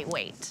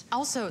lightweight.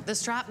 Also, the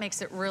strap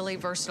makes it really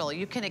versatile.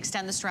 You can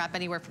extend the strap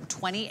anywhere from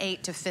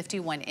 28 to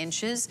 51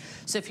 inches.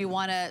 So if you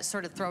want to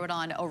sort of throw it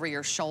on over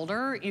your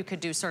shoulder, you could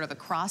do sort of a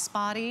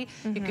crossbody.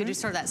 You could do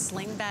sort of that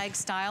sling bag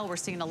style. We're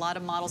seeing a lot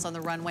of models on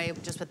the runway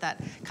just with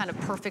that kind of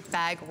perfect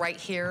bag right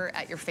here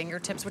at your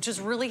fingertips, which is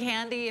really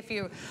handy if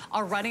you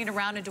are running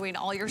around and doing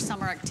all your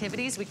summer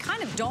activities. We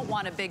kind of don't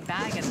want a big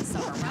bag in the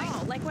summer, right?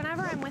 No, like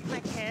whenever I'm with my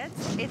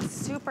kids, it's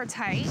super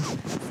tight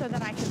so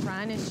that I can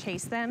run and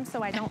chase them,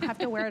 so I don't have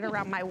to wear it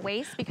around my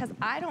waist, because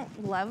I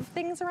don't love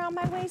things around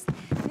my waist.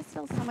 This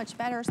feels so much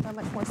better, so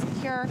much more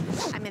secure.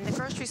 I'm in the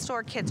grocery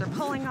store, kids are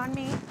pulling on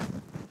me.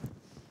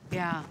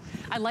 Yeah,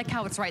 I like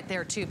how it's right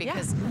there too,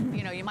 because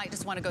you know, you might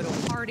just want to go to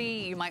a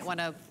party. You might want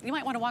to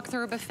walk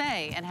through a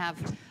buffet and have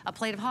a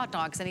plate of hot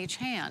dogs in each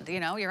hand. You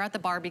know, you're at the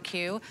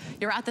barbecue,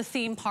 you're at the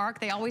theme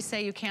park. They always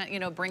say you can't, you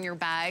know, bring your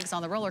bags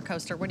on the roller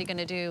coaster. What are you going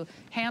to do?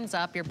 Hands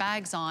up, your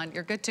bag's on,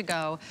 you're good to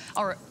go.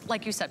 Or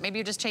like you said, maybe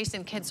you're just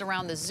chasing kids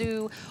around the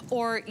zoo,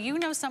 or you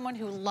know someone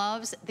who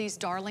loves these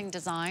darling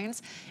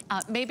designs.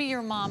 Maybe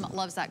your mom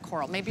loves that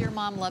coral. Maybe your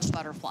mom loves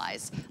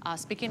butterflies.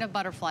 Speaking of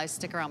butterflies,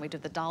 stick around. We do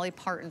the Dolly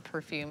Parton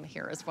perfume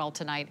here as well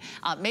tonight.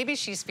 Maybe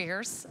she's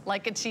fierce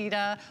like a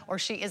cheetah, or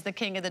she is the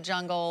king of the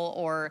jungle,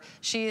 or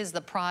she is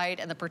the pride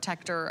and the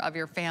protector of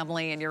your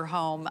family and your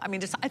home. I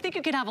mean, I think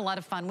you can have a lot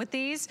of fun with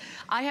these.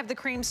 I have the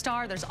cream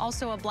star. There's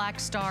also a black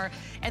star.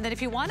 And then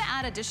if you want to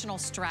add additional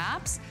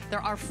straps, there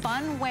are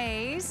fun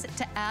ways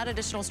to add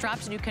additional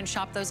straps, and you can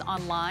shop those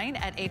online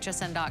at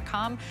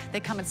hsn.com. They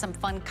come in some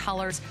fun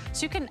colors,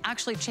 so you can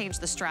actually change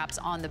the straps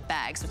on the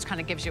bags, which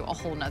kind of gives you a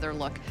whole nother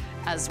look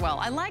as well.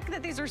 I like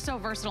that these are so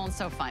versatile and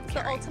so fun,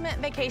 Carrie. Ultimate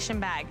vacation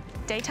bag.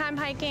 Daytime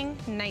hiking,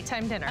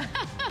 nighttime dinner.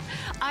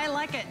 I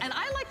like it. And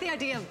I like the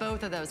idea of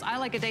both of those. I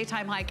like a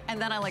daytime hike,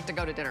 and then I like to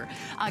go to dinner.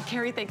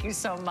 Carrie, thank you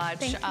so much.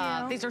 Thank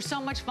you. These are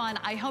so much fun.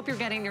 I hope you're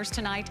getting yours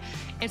tonight.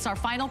 It's our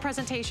final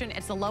presentation.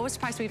 It's the lowest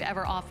price we've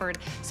ever offered.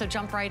 So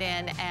jump right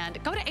in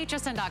and go to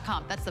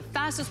hsn.com. That's the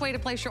fastest way to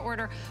place your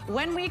order.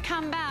 When we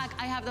come back,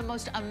 I have the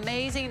most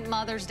amazing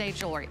Mother's Day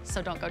jewelry.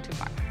 So don't go too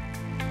far.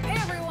 Hey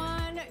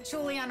everyone,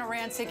 Juliana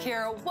Rancic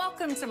here.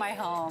 Welcome to my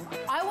home.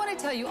 I want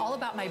to tell you all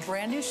about my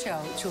brand new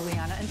show,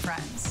 Juliana and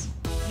Friends.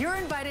 You're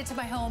invited to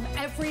my home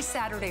every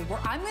Saturday, where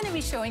I'm going to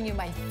be showing you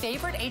my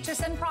favorite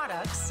HSN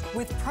products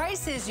with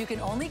prices you can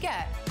only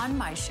get on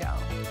my show.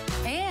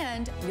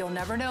 And you'll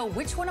never know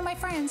which one of my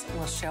friends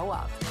will show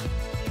up.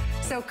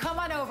 So come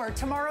on over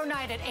tomorrow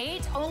night at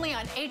 8, only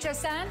on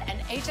HSN and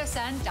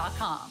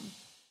hsn.com.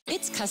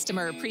 It's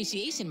Customer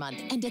Appreciation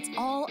Month, and it's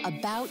all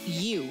about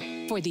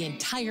you. For the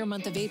entire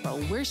month of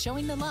April, we're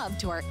showing the love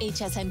to our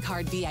HSN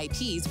card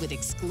VIPs with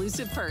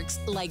exclusive perks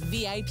like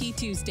VIP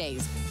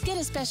Tuesdays. Get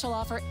a special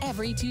offer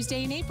every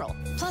Tuesday in April,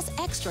 plus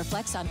extra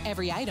flex on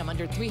every item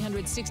under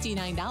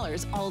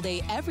 $369 all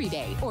day, every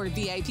day, or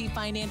VIP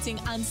financing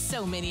on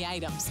so many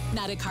items.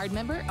 Not a card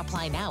member?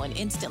 Apply now and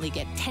instantly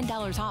get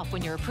 $10 off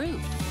when you're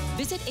approved.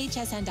 Visit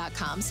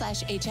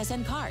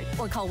hsn.com/HSN card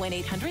or call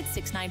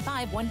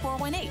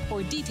 1-800-695-1418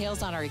 for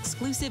details on our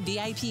exclusive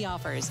VIP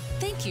offers.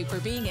 Thank you for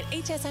being an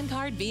HSN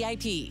Card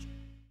VIP.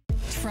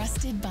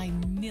 Trusted by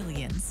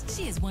millions,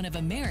 she is one of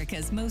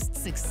America's most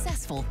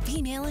successful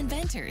female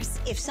inventors.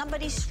 If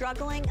somebody's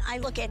struggling, I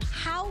look at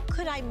how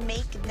could I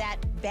make that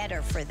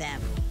better for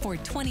them. For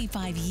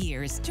 25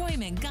 years, Joy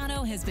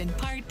Mangano has been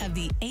part of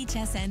the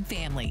HSN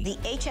family. The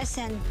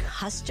HSN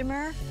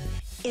customer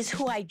is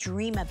who I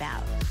dream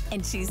about.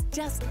 And she's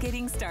just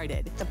getting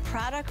started. The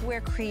product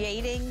we're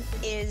creating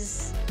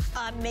is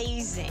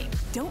amazing.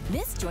 Don't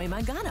miss Joy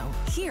Mangano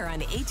here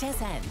on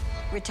HSN.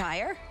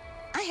 Retire?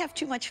 I have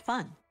too much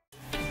fun.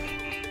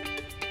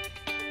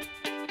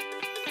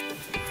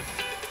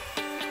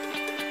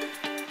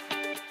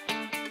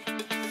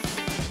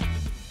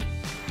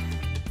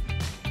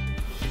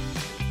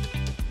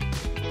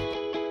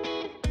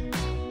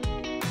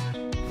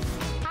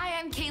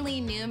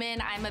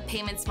 I'm a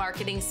payments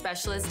marketing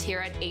specialist here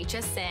at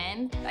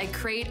HSN. I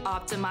create,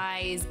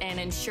 optimize, and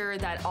ensure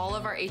that all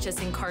of our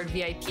HSN Card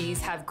VIPs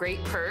have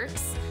great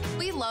perks.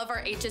 We love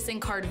our HSN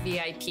Card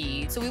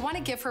VIP, so we want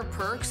to give her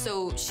perks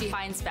so she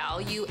finds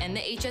value in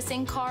the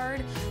HSN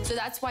Card. So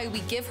that's why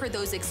we give her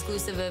those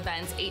exclusive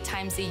events 8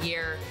 times a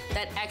year,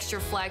 that extra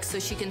flex so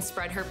she can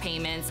spread her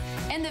payments,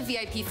 and the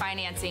VIP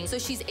financing so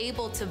she's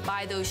able to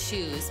buy those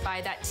shoes,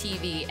 buy that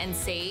TV, and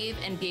save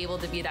and be able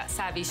to be that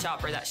savvy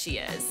shopper that she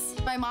is.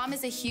 My mom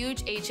is a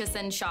huge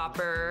HSN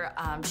shopper.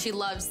 She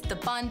loves the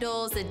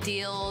bundles, the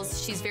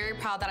deals. She's very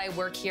proud that I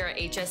work here at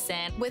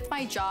HSN. With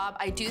my job,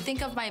 I do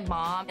think of my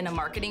mom in a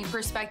marketing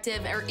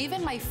perspective, or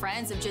even my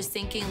friends, of just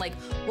thinking like,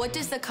 what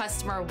does the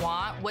customer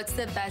want? What's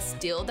the best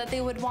deal that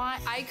they would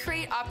want? I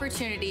create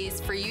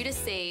opportunities for you to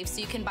save so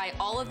you can buy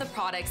all of the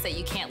products that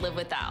you can't live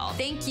without.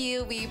 Thank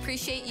you. We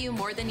appreciate you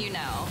more than you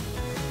know.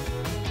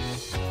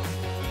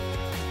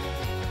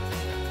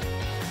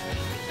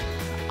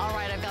 All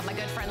right, I've got my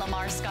good friend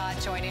Lamar Scott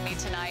joining me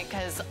tonight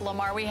because,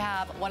 Lamar, we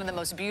have one of the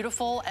most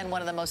beautiful and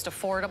one of the most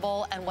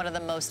affordable and one of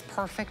the most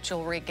perfect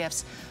jewelry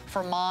gifts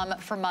for mom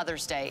for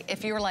Mother's Day.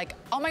 If you were like,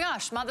 oh my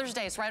gosh, Mother's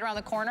Day is right around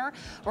the corner,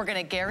 we're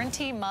going to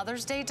guarantee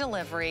Mother's Day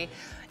delivery,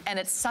 and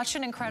it's such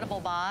an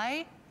incredible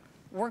buy.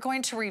 We're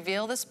going to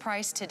reveal this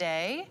price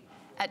today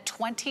at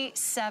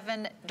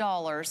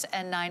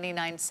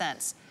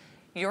 $27.99.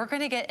 You're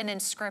going to get an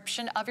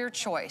inscription of your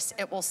choice.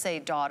 It will say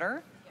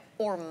daughter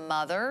or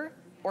mother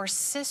or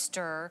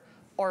sister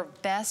or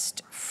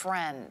best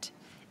friend.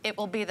 It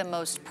will be the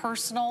most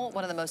personal,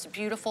 one of the most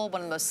beautiful,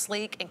 one of the most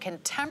sleek and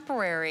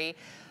contemporary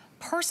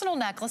personal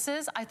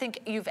necklaces I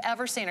think you've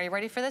ever seen. Are you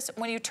ready for this?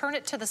 When you turn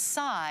it to the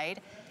side,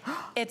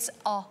 it's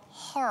a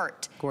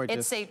heart. Gorgeous.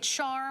 It's a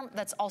charm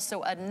that's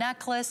also a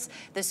necklace.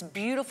 This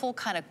beautiful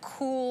kind of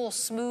cool,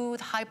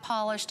 smooth, high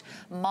polished,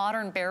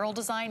 modern barrel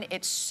design.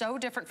 It's so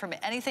different from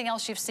anything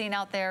else you've seen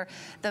out there.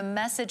 The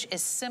message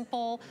is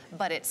simple,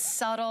 but it's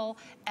subtle,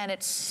 and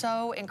it's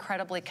so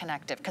incredibly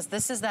connective, because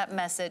this is that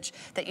message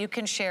that you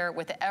can share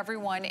with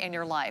everyone in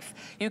your life.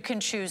 You can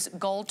choose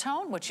gold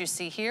tone, which you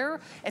see here.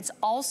 It's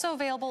also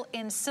available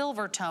in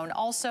silver tone,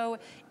 also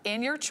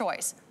in your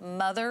choice,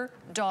 mother,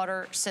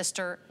 daughter,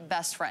 sister,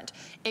 best friend.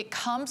 It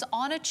comes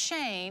on a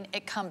chain.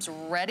 It comes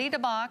ready to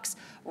box,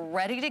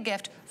 ready to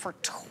gift for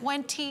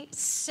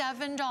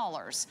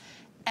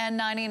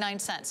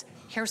 $27.99.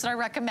 Here's what I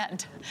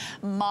recommend.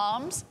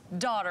 Moms,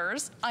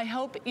 daughters, I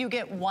hope you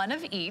get one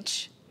of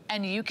each,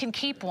 and you can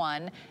keep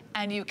one,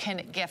 and you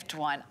can gift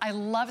one. I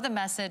love the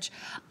message.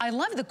 I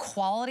love the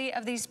quality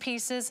of these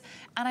pieces,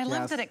 and I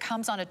love that it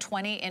comes on a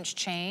 20-inch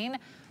chain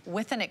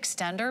with an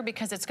extender,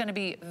 because it's going to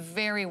be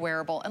very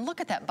wearable. And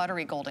look at that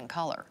buttery golden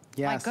color.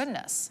 Yes. My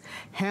goodness.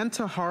 Hand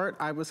to heart,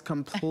 I was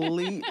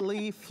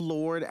completely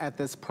floored at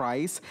this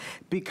price,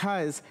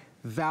 because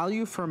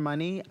value for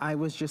money, I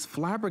was just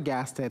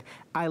flabbergasted.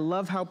 I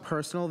love how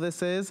personal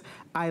this is.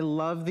 I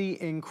love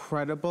the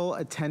incredible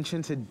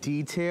attention to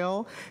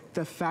detail.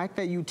 The fact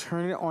that you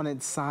turn it on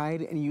its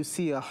side and you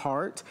see a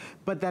heart,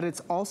 but that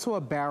it's also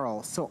a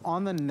barrel. So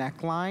on the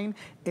neckline,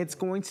 it's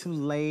going to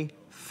lay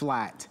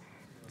flat.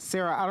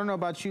 Sarah, I don't know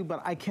about you,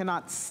 but I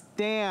cannot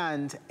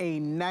stand a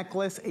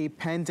necklace, a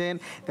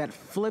pendant that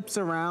flips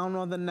around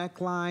on the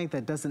neckline,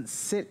 that doesn't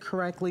sit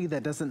correctly,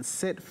 that doesn't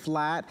sit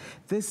flat.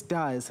 This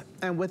does.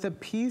 And with a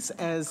piece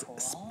as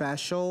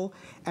special,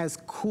 as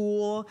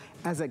cool,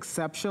 as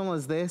exceptional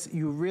as this,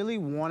 you really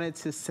want it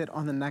to sit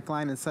on the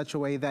neckline in such a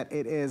way that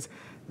it is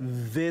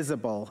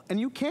visible, and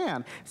you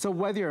can. So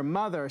whether you're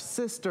mother,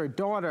 sister,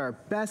 daughter,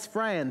 best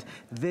friend,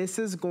 this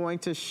is going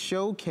to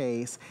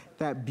showcase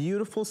that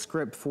beautiful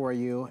script for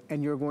you,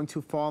 and you're going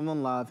to fall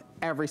in love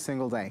every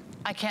single day.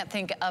 I can't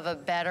think of a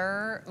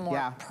better,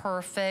 more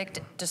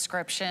perfect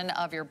description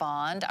of your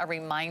bond, a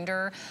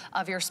reminder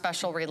of your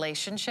special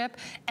relationship.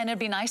 And it'd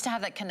be nice to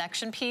have that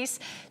connection piece.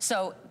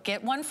 So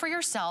get one for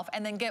yourself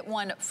and then get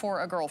one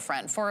for a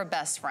girlfriend, for a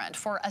best friend,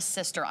 for a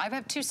sister. I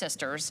have 2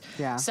 sisters.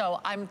 Yeah. So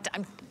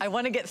I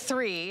want to get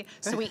 3.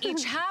 So we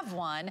each have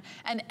one.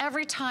 And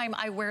every time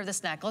I wear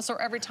this necklace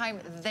or every time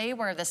they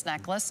wear this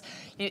necklace,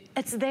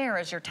 it's there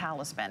as your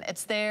talisman.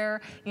 It's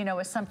there, you know,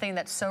 as something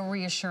that's so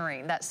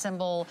reassuring, that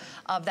symbol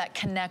of that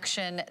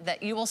connection,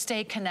 that you will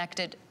stay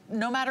connected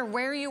no matter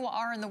where you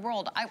are in the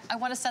world. I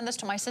want to send this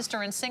to my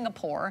sister in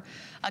Singapore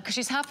because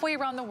she's halfway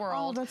around the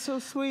world. Oh, that's so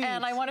sweet.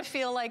 And I want to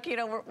feel like, you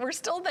know, we're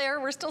still there,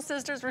 we're still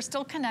sisters, we're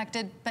still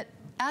connected, but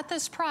at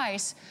this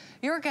price,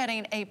 you're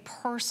getting a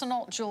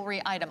personal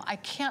jewelry item. I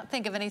can't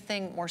think of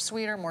anything more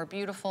sweeter, more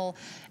beautiful.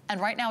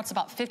 And right now it's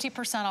about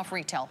 50% off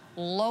retail.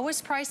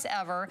 Lowest price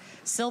ever,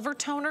 silver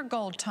tone or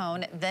gold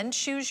tone, then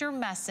choose your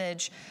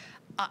message.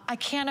 I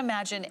can't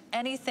imagine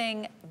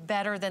anything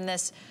better than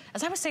this.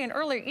 As I was saying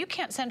earlier, you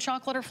can't send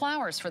chocolate or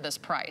flowers for this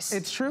price.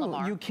 It's true,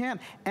 Lamar. You can't.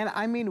 And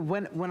I mean,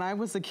 when I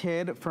was a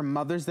kid, for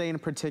Mother's Day in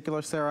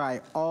particular, Sarah,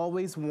 I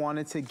always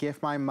wanted to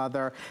gift my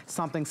mother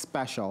something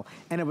special.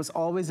 And it was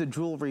always a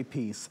jewelry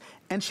piece.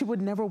 And she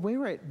would never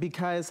wear it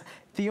because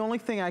the only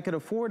thing I could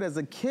afford as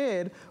a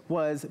kid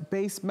was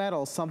base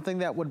metal, something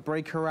that would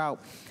break her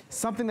out,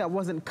 something that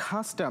wasn't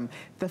custom.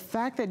 The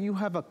fact that you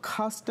have a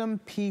custom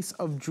piece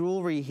of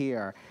jewelry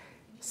here,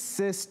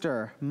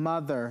 sister,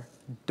 mother,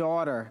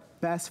 daughter,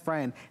 best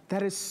friend,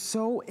 that is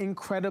so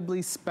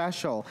incredibly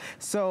special.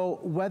 So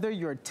whether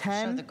you're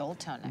 10, show the gold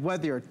tone next.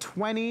 Whether you're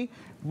 20,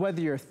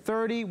 whether you're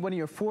 30, whether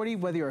you're 40,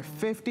 whether you're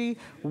 50,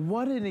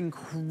 what an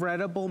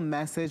incredible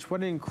message, what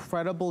an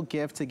incredible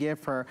gift to give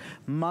for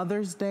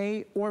Mother's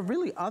Day or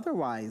really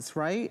otherwise,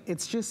 right?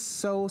 It's just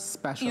so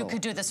special. You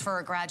could do this for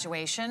a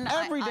graduation.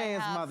 Every day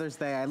is Mother's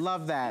Day, I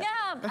love that.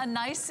 Yeah, a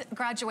nice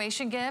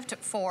graduation gift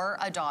for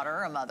a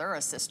daughter, a mother,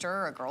 a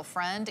sister, a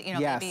girlfriend. You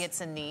know, maybe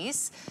it's a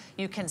niece.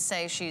 You can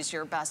say she's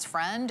your best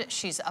friend.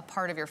 She's a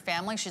part of your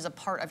family. She's a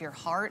part of your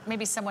heart.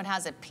 Maybe someone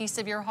has a piece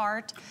of your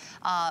heart.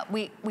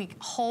 We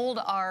hold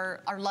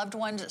our loved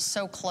ones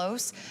so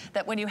close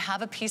that when you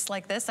have a piece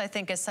like this, I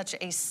think is such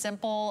a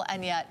simple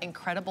and yet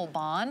incredible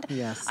bond.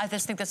 Yes. I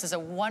just think this is a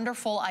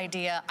wonderful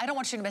idea. I don't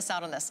want you to miss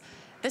out on this.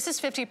 This is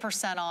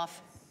 50%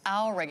 off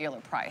our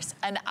regular price.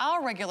 And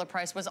our regular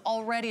price was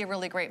already a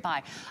really great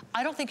buy.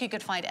 I don't think you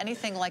could find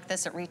anything like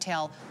this at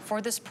retail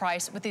for this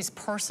price with these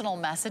personal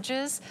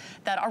messages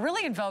that are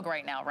really in vogue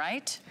right now,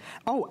 right?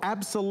 Oh,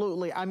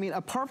 absolutely. I mean,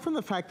 apart from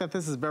the fact that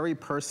this is very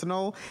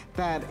personal,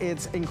 that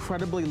it's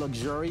incredibly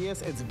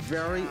luxurious, it's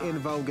very in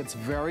vogue, it's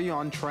very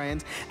on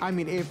trend. I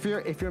mean, if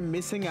you're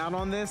missing out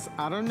on this,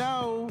 I don't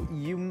know,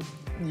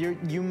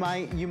 you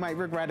might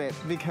regret it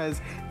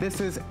because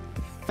this is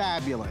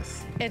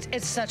fabulous.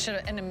 It's such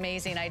an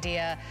amazing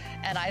idea,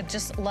 and I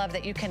just love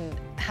that you can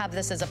have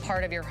this as a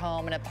part of your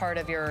home and a part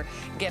of your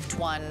gift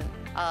one.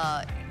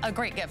 A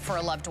great gift for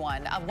a loved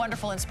one, a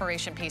wonderful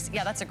inspiration piece.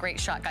 Yeah, that's a great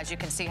shot, guys. You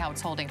can see how it's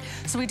holding.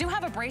 So we do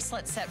have a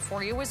bracelet set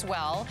for you as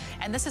well,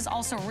 and this is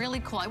also really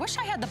cool. I wish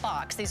I had the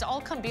box. These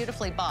all come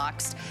beautifully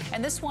boxed,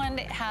 and this one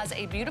has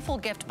a beautiful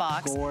gift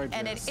box. Gorgeous.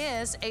 And it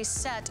is a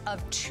set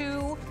of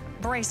 2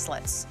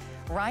 bracelets,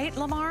 right,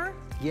 Lamar?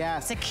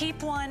 Yes. It's a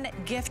keep one,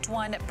 gift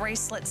one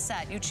bracelet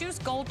set. You choose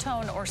gold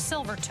tone or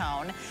silver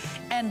tone,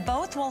 and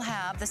both will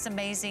have this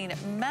amazing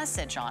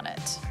message on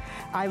it.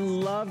 I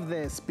love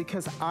this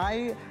because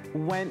I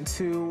went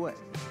to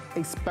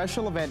a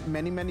special event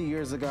many, many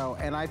years ago,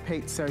 and I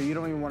paid, Sarah, you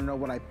don't even want to know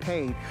what I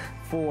paid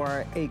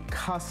for a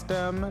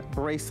custom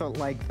bracelet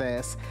like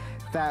this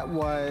that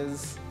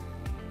was,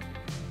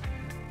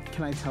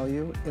 can I tell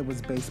you, it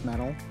was base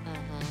metal.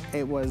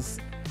 It was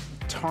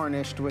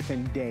tarnished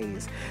within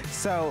days.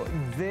 So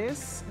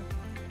this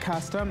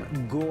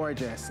custom,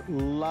 gorgeous.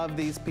 Love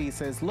these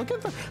pieces. Look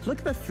at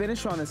the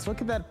finish on this.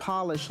 Look at that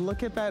polish.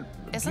 Look at that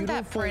Isn't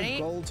that pretty?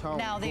 Gold tone.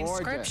 Now the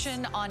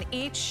inscription on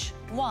each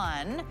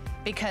one,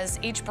 because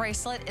each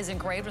bracelet is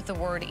engraved with the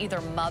word either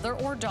mother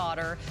or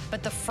daughter,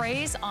 but the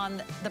phrase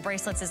on the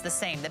bracelets is the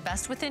same. The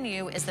best within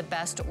you is the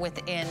best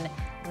within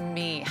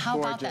me. How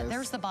about that?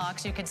 There's the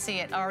box. You can see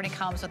it already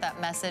comes with that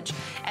message,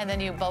 and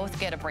then you both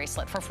get a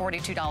bracelet for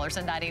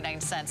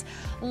 $42.99.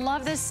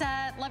 Love this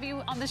set. Love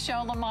you on the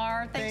show,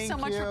 Lamar. Thanks so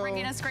much for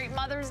bringing us great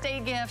Mother's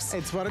Day gifts.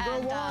 It's what a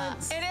girl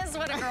wants. It is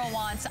what a girl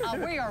wants.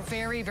 We are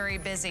very, very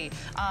busy.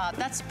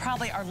 That's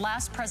probably our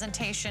last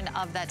presentation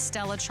of that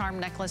Stella Charm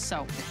necklace.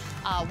 So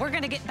we're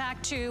going to get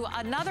back to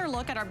another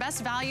look at our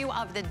best value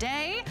of the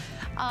day.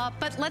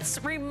 But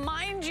let's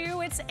remind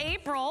you it's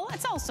April.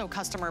 It's also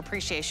Customer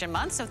Appreciation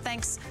Month. So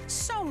thanks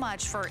so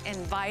much for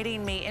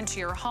inviting me into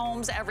your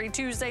homes every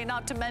Tuesday,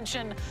 not to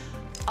mention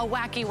a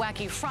wacky,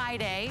 wacky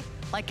Friday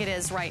like it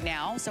is right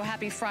now. So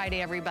happy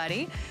Friday,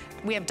 everybody.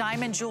 We have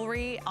diamond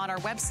jewelry on our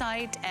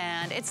website,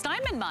 and it's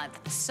Diamond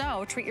Month.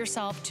 So treat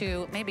yourself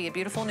to maybe a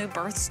beautiful new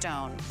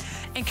birthstone.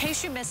 In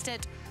case you missed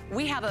it,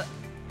 we have a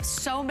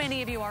So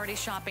many of you already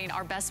shopping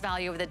our best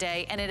value of the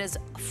day, and it is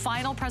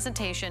final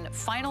presentation,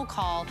 final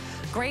call,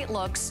 great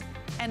looks,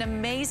 an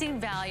amazing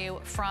value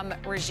from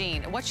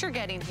Regine. What you're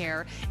getting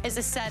here is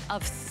a set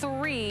of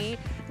 3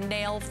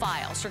 nail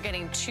files. You're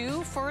getting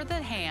 2 for the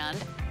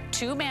hand,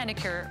 2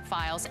 manicure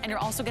files, and you're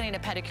also getting a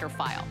pedicure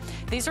file.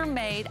 These are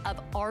made of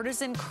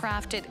artisan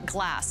crafted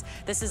glass.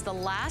 This is the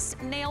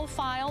last nail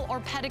file or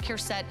pedicure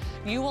set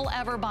you will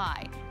ever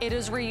buy. It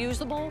is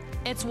reusable,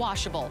 it's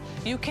washable.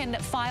 You can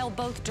file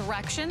both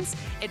directions.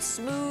 It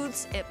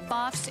smooths, it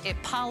buffs, it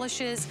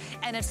polishes,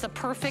 and it's the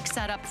perfect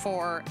setup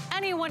for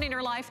anyone in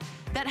your life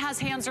that has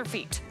hands or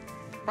feet.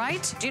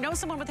 Right? Do you know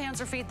someone with hands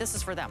or feet? This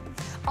is for them.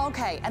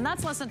 Okay, and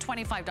that's less than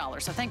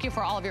 $25. So thank you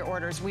for all of your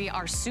orders. We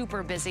are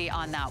super busy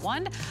on that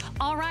one.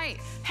 All right.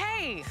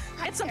 Hey,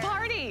 it's a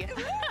party.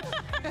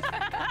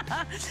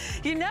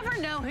 You never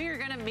know who you're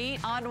gonna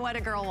meet on What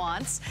a Girl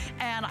Wants.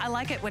 And I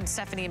like it when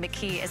Stephanie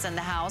McKee is in the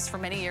house. For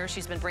many years,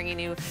 she's been bringing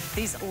you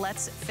these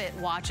Let's Fit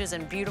watches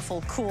and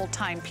beautiful, cool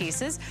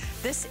timepieces.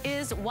 This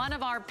is one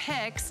of our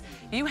picks.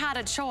 You had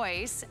a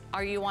choice.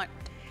 You want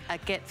a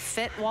Get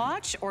Fit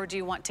watch, or do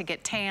you want to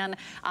get tan?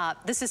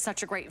 This is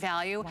such a great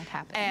value. What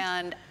happened?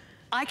 And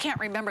I can't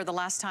remember the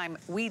last time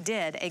we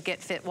did a Get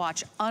Fit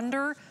watch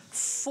under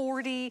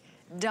 $40.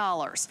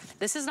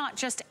 This is not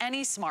just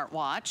any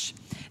smartwatch.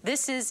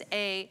 This is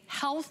a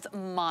health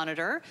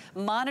monitor,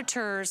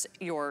 monitors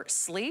your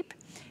sleep,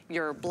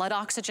 your blood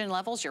oxygen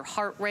levels, your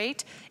heart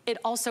rate. It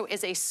also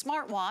is a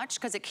smartwatch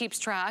because it keeps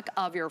track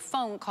of your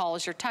phone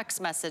calls, your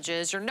text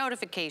messages, your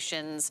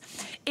notifications.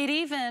 It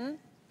even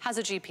has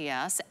a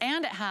GPS,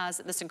 and it has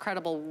this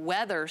incredible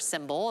weather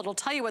symbol. It'll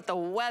tell you what the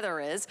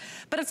weather is,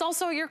 but it's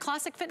also your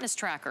classic fitness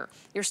tracker.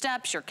 Your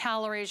steps, your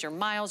calories, your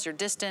miles, your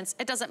distance.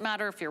 It doesn't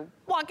matter if you're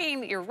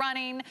walking, you're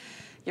running,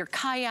 you're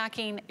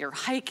kayaking, you're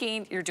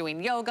hiking, you're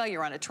doing yoga,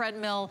 you're on a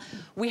treadmill.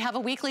 We have a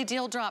weekly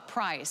deal drop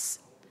price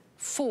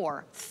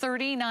for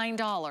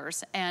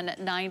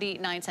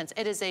 $39.99.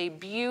 It is a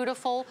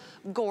beautiful,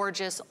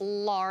 gorgeous,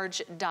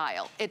 large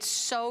dial. It's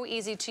so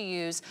easy to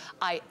use.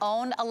 I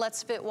own a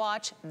Let's Fit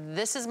watch.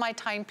 This is my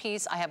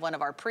timepiece. I have one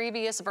of our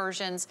previous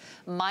versions.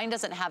 Mine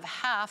doesn't have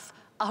half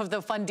of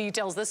the fun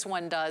details this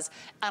one does,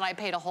 and I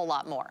paid a whole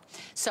lot more.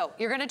 So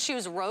you're gonna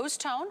choose rose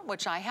tone,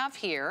 which I have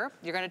here.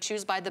 You're gonna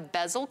choose by the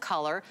bezel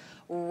color,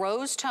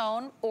 rose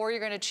tone, or you're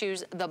gonna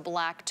choose the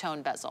black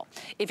tone bezel.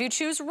 If you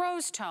choose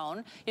rose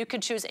tone, you can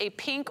choose a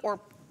pink or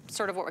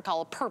sort of what we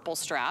call a purple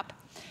strap.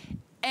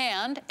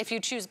 And if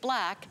you choose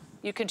black,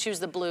 you can choose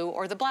the blue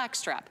or the black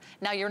strap.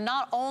 Now you're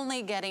not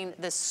only getting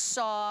this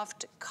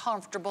soft,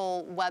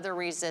 comfortable,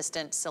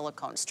 weather-resistant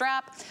silicone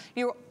strap,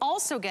 you're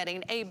also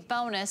getting a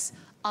bonus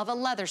of a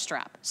leather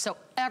strap. So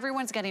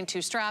everyone's getting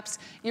 2 straps.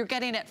 You're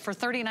getting it for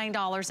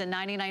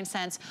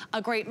 $39.99.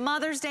 A great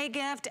Mother's Day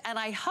gift, and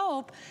I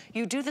hope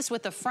you do this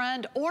with a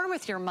friend or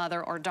with your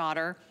mother or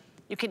daughter.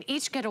 You can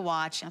each get a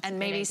watch and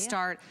maybe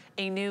start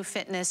a new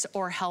fitness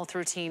or health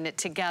routine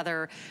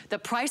together. The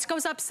price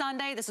goes up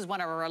Sunday. This is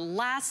one of our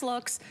last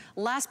looks,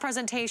 last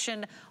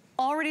presentation,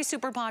 already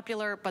super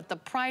popular, but the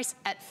price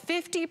at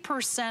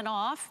 50%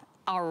 off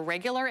our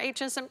regular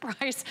HSN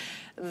price.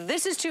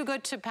 This is too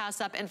good to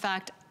pass up. In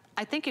fact,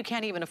 I think you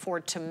can't even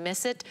afford to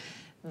miss it.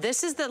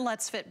 This is the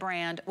Let's Fit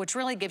brand, which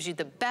really gives you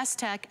the best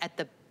tech at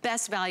the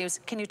best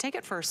values. Can you take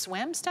it for a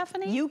swim,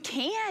 Stephanie? You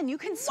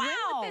can swim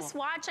with this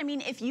watch. I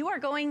mean, if you are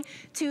going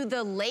to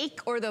the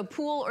lake or the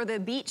pool or the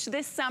beach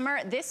this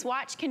summer, this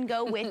watch can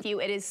go with you.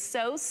 It is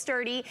so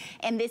sturdy,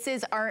 and this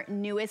is our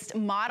newest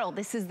model.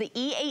 This is the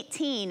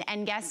E18,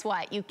 and guess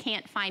what? You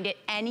can't find it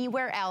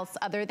anywhere else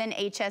other than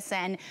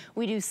HSN.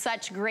 We do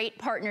such great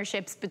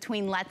partnerships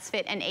between Let's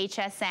Fit and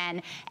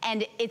HSN,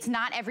 and it's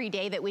not every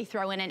day that we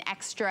throw in an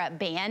extra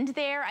band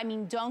there. I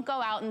mean, don't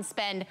go out and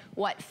spend,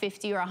 what,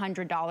 $50 or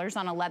 $100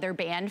 on a leather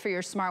band for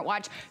your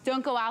smartwatch.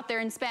 Don't go out there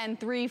and spend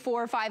 $300,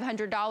 $400,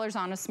 $500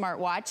 on a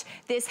smartwatch.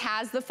 This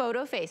has the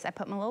photo face. I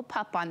put my little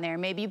pup on there.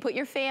 Maybe you put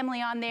your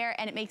family on there,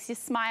 and it makes you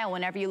smile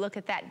whenever you look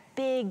at that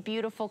big,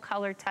 beautiful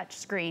color touch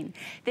screen.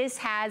 This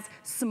has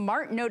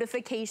smart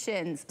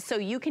notifications, so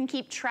you can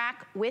keep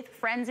track with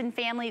friends and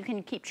family. You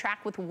can keep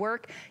track with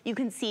work. You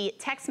can see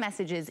text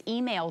messages,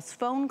 emails,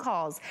 phone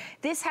calls.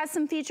 This has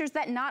some features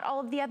that not all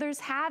of the others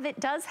have. It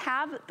does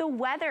have the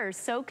weather,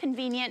 so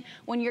convenient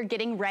when you're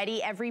getting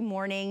ready every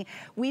morning.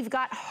 We've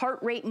got heart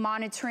rate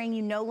monitoring.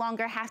 You no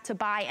longer have to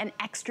buy an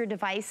extra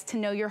device to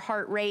know your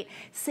heart rate.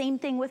 Same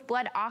thing with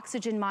blood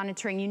oxygen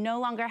monitoring. You no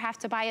longer have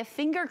to buy a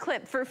finger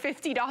clip for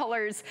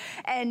 $50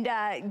 and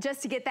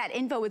just to get that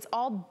info. It's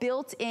all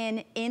built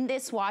in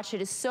this watch.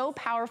 It is so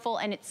powerful,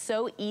 and it's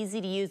so easy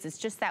to use. It's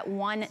just that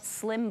one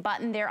slim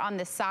button there on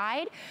the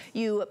side.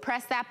 You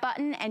press that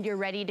button and you're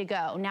ready to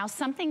go. Now,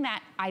 something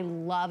that I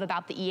love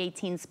about the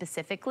E18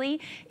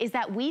 specifically is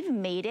that we've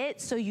made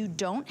it so you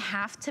don't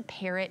have to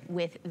pair it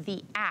with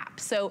the app.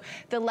 So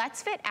the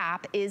Let's Fit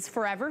app is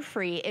forever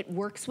free. It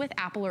works with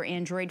Apple or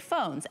Android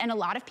phones. And a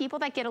lot of people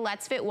that get a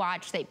Let's Fit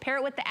watch, they pair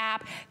it with the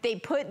app, they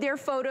put their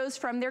photos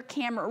from their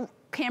camera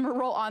camera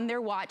roll on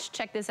their watch.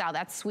 Check this out,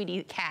 that's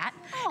Sweetie Cat.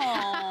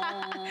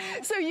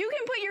 So you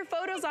can put your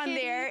photos on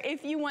there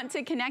if you want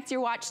to connect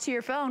your watch to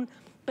your phone.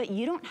 But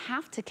you don't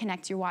have to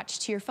connect your watch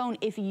to your phone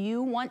if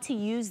you want to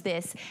use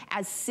this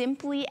as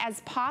simply as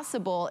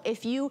possible.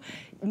 If you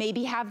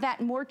maybe have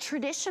that more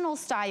traditional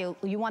style,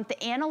 you want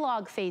the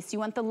analog face, you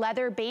want the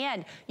leather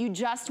band, you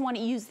just want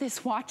to use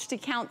this watch to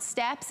count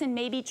steps and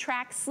maybe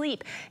track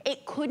sleep.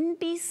 It couldn't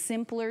be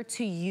simpler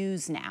to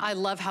use now. I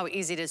love how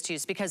easy it is to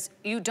use because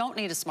you don't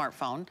need a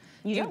smartphone.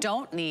 You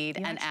don't need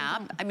an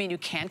app. I mean, you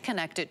can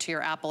connect it to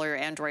your Apple or your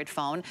Android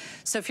phone.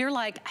 So if you're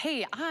like,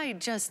 hey, I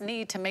just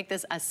need to make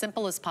this as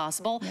simple as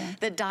possible,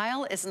 the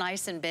dial is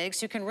nice and big,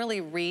 so you can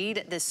really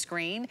read this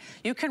screen.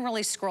 You can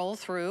really scroll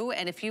through,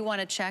 and if you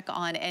want to check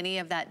on any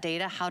of that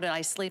data, how did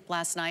I sleep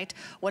last night?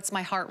 What's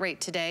my heart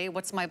rate today?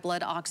 What's my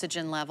blood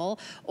oxygen level?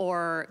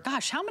 Or,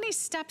 gosh, how many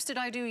steps did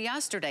I do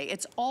yesterday?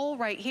 It's all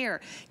right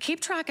here. Keep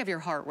track of your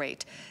heart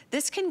rate.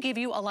 This can give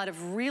you a lot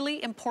of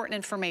really important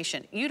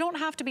information. You don't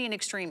have to be an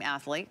extreme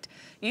athlete.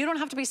 You don't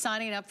have to be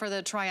signing up for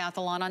the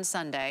triathlon on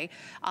Sunday.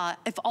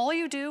 If all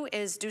you do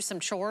is do some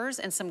chores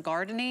and some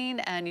gardening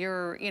and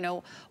you're, you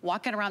know,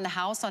 walking around the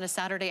house on a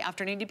Saturday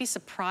afternoon, you'd be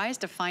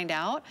surprised to find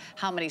out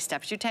how many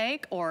steps you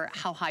take or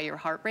how high your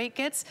heart rate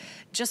gets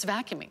just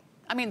vacuuming.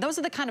 I mean, those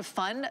are the kind of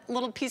fun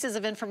little pieces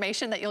of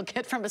information that you'll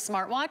get from a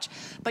smartwatch,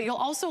 but you'll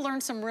also learn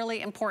some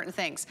really important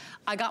things.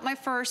 I got my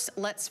first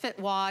Let's Fit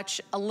watch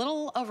a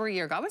little over a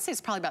year ago. I would say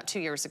it's probably about 2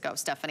 years ago,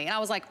 Stephanie. And I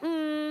was like,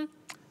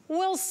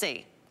 we'll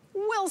see.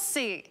 We'll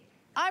see.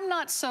 I'm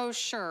not so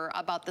sure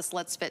about this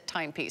Let's Fit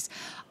timepiece.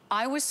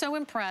 I was so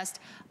impressed.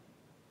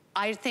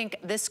 I think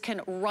this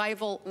can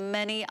rival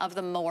many of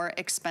the more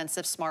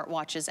expensive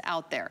smartwatches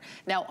out there.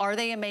 Now, are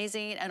they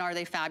amazing and are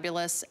they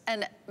fabulous?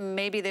 And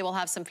maybe they will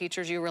have some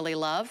features you really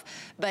love.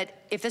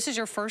 But if this is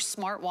your first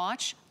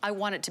smartwatch, I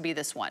want it to be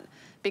this one,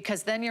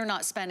 because then you're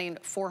not spending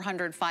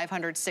 $400, $500,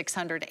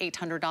 $600,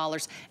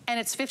 $800, and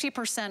it's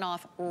 50%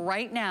 off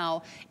right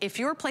now. If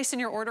you're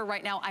placing your order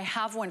right now, I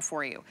have one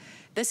for you.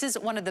 This is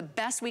one of the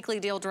best weekly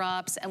deal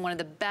drops and one of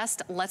the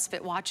best Let's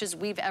Fit watches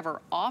we've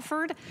ever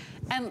offered.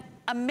 And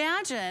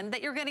imagine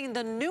that you're getting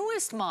the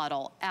newest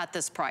model at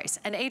this price,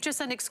 an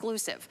HSN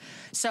exclusive.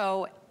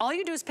 So all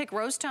you do is pick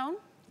rose tone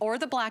or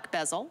the black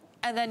bezel,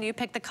 and then you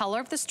pick the color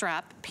of the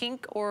strap,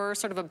 pink or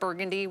sort of a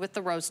burgundy with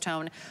the rose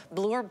tone,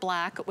 blue or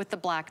black with the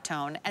black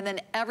tone, and then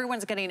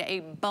everyone's getting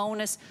a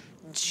bonus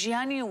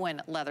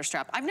genuine leather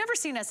strap. I've never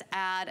seen us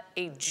add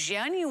a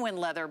genuine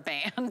leather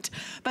band,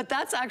 but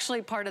that's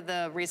actually part of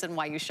the reason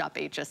why you shop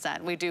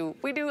HSN. We do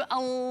a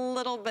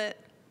little bit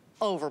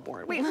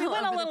overboard. We went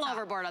a little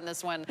overboard on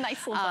this one.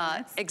 Nice little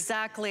bonus.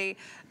 Exactly,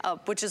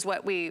 which is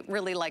what we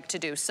really like to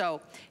do.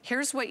 So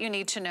here's what you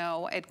need to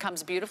know. It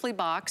comes beautifully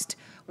boxed.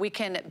 We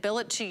can bill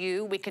it to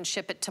you. We can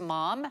ship it to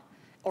mom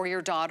or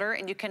your daughter,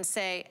 and you can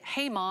say,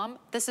 hey mom,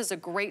 this is a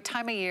great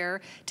time of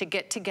year to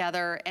get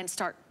together and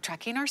start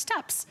tracking our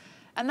steps.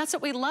 And that's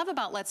what we love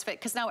about Let's Fit,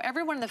 because now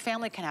everyone in the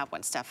family can have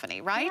one,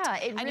 Stephanie, right? Yeah,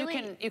 it and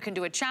really... you can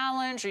do a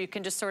challenge, or you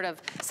can just sort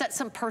of set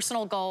some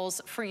personal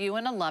goals for you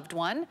and a loved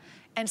one.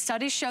 And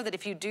studies show that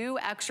if you do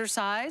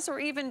exercise or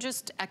even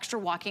just extra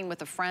walking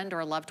with a friend or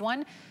a loved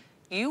one,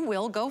 you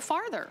will go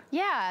farther.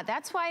 Yeah,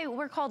 that's why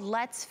we're called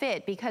Let's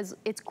Fit, because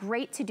it's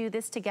great to do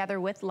this together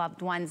with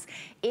loved ones.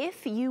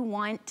 If you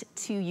want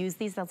to use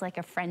these as like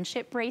a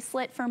friendship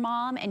bracelet for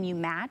mom and you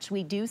match,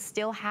 we do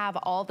still have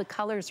all the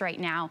colors right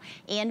now,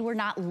 and we're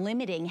not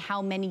limiting how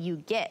many you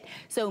get.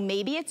 So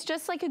maybe it's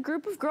just like a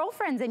group of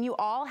girlfriends and you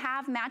all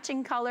have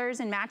matching colors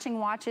and matching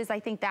watches. I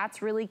think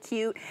that's really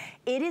cute.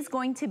 It is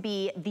going to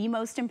be the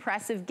most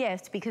impressive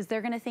gift because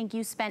they're gonna think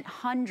you spent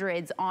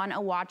hundreds on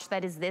a watch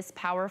that is this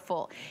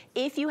powerful.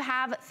 If you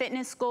have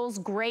fitness goals,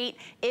 great.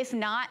 If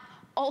not,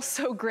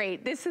 also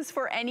great. This is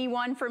for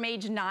anyone from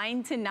age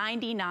 9 to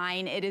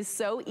 99. It is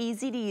so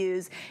easy to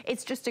use.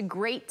 It's just a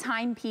great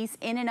timepiece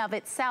in and of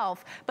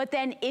itself. But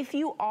then if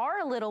you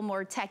are a little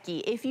more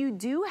techie, if you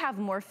do have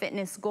more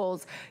fitness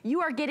goals,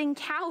 you are getting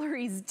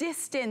calories,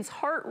 distance,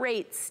 heart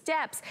rate,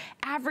 steps,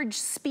 average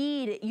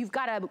speed. You've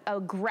got a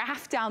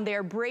graph down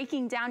there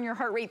breaking down your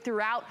heart rate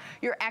throughout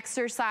your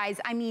exercise.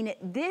 I mean,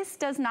 this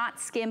does not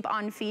skimp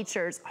on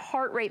features.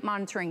 Heart rate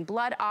monitoring,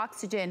 blood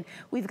oxygen.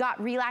 We've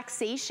got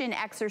relaxation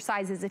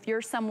exercises if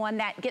you're someone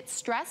that gets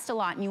stressed a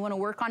lot and you want to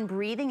work on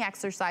breathing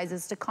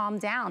exercises to calm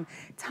down.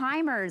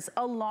 Timers,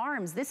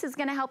 alarms. This is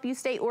going to help you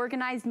stay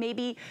organized,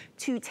 maybe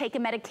to take a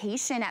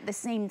medication at the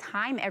same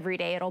time every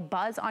day. It'll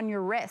buzz on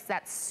your wrist.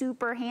 That's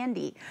super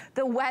handy.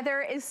 The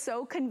weather is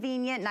so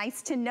convenient,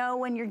 nice to know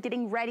when you're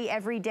getting ready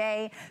every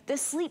day. The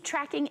sleep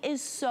tracking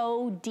is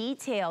so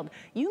detailed.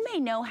 You may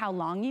know how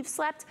long you've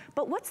slept,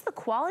 but what's the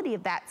quality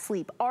of that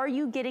sleep? Are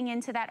you getting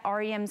into that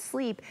REM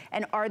sleep,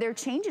 and are there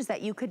changes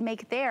that you could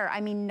make there?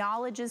 I mean, not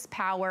knowledge is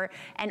power,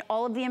 and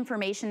all of the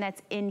information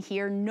that's in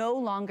here no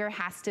longer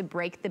has to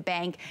break the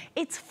bank.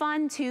 It's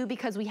fun too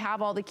because we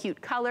have all the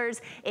cute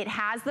colors. It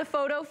has the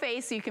photo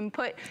face, so you can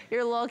put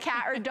your little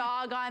cat or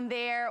dog on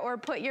there or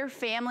put your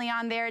family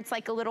on there. It's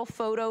like a little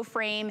photo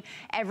frame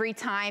every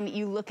time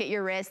you look at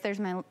your wrist. There's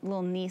my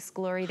little niece,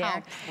 Glory,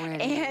 there.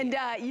 And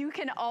you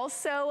can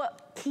also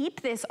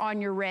keep this on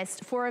your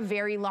wrist for a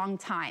very long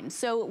time.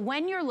 So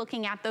when you're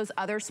looking at those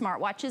other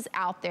smartwatches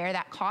out there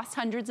that cost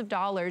hundreds of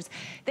dollars,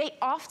 they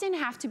often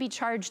have to be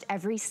charged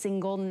every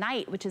single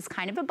night, which is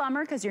kind of a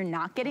bummer because you're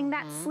not getting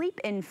that sleep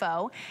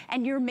info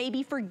and you're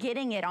maybe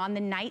forgetting it on the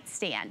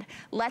nightstand.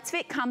 Let's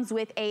Fit comes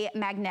with a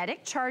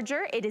magnetic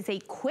charger. It is a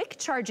quick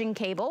charging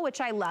cable, which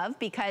I love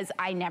because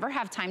I never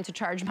have time to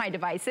charge my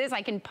devices.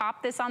 I can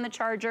pop this on the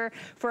charger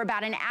for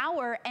about an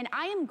hour and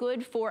I am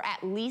good for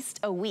at least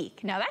a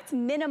week. Now that's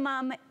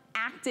minimum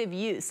active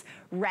use.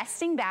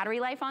 Resting battery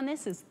life on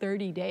this is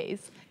 30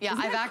 days. Yeah,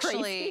 I've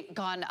actually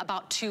gone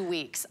about 2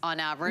 weeks on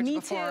average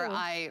before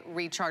I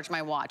recharge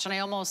my watch. And I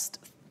almost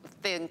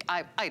think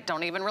I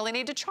don't even really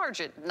need to charge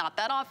it, not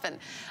that often.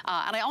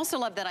 And I also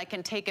love that I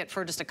can take it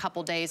for just a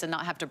couple days and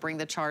not have to bring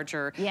the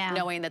charger,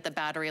 knowing that the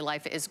battery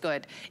life is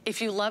good.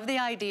 If you love the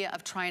idea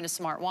of trying a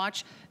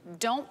smartwatch,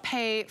 don't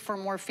pay for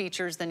more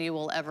features than you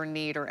will ever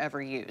need or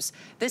ever use.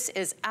 This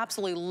is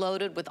absolutely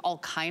loaded with all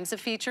kinds of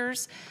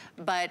features,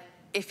 but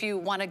if you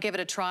want to give it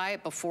a try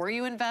before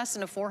you invest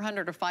in a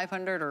 $400 or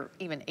 $500 or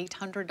even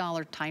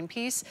 $800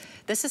 timepiece,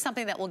 this is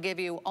something that will give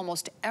you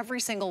almost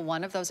every single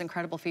one of those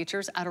incredible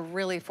features at a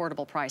really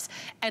affordable price.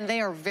 And they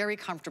are very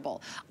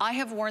comfortable. I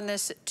have worn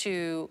this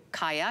to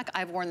kayak,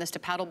 I've worn this to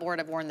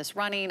paddleboard, I've worn this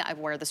running, I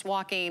wear this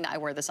walking, I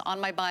wear this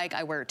on my bike,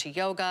 I wear it to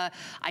yoga.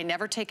 I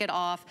never take it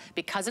off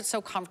because it's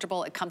so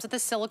comfortable. It comes with a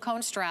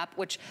silicone strap,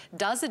 which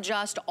does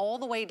adjust all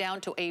the way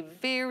down to a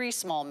very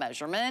small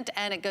measurement,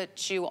 and it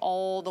gets you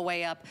all the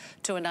way up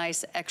to a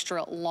nice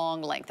extra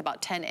long length,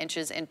 about 10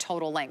 inches in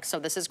total length. So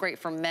this is great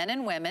for men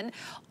and women.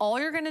 All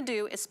you're gonna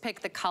do is pick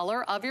the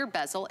color of your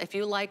bezel. If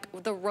you like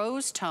the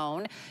rose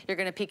tone, you're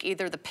gonna pick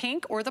either the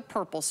pink or the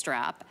purple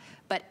strap,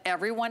 but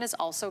everyone is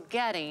also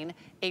getting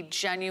a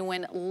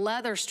genuine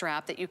leather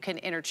strap that you can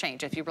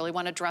interchange. If you really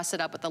wanna dress it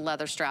up with the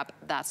leather strap,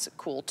 that's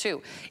cool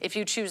too. If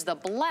you choose the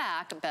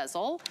black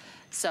bezel,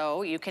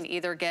 so you can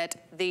either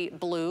get the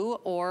blue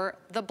or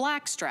the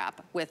black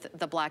strap with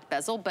the black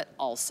bezel, but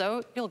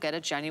also you'll get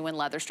a genuine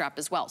leather strap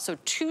as well. So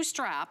 2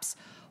 straps,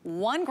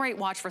 one great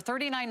watch for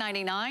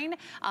 $39.99.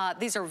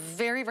 These are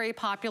very, very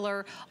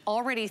popular.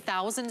 Already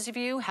thousands of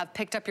you have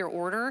picked up your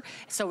order,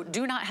 so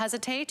do not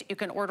hesitate. You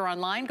can order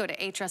online, go to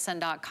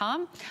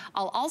hsn.com.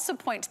 I'll also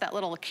point to that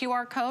little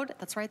QR code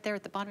that's right there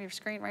at the bottom of your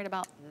screen, right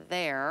about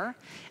there.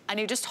 And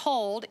you just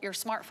hold your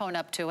smartphone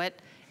up to it,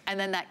 and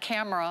then that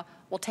camera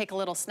will take a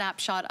little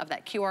snapshot of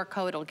that QR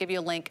code. It'll give you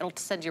a link. It'll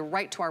send you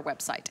right to our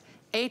website.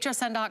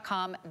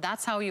 hsn.com,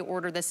 that's how you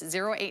order this,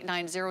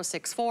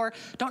 089064.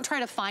 Don't try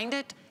to find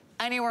it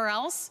anywhere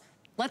else.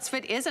 Let's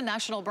Fit is a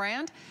national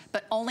brand,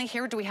 but only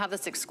here do we have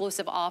this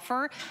exclusive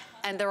offer.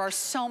 And there are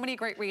so many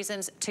great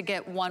reasons to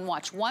get one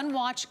watch. One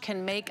watch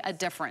can make a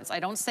difference.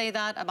 I don't say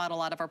that about a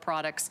lot of our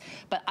products,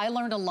 but I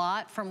learned a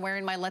lot from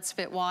wearing my Let's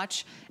Fit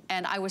watch,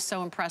 and I was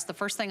so impressed. The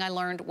first thing I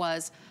learned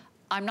was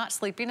I'm not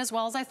sleeping as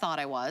well as I thought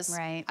I was.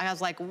 Right. I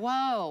was like,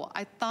 whoa,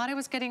 I thought I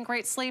was getting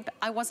great sleep.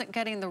 I wasn't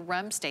getting the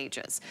REM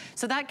stages.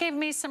 So that gave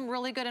me some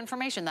really good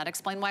information. That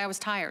explained why I was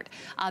tired.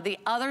 The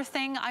other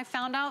thing I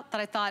found out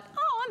that I thought,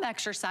 oh, I'm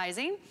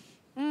exercising.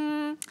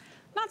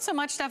 Not so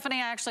much,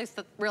 Stephanie. I actually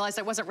realized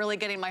I wasn't really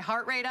getting my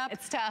heart rate up.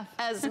 It's tough.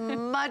 As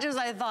much as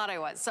I thought I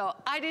was. So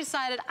I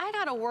decided I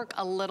gotta work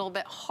a little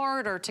bit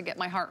harder to get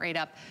my heart rate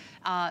up.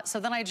 So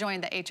then I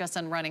joined the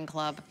HSN Running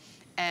Club.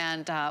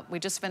 And we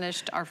just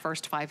finished our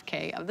first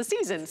 5K of the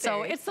season.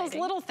 So it's those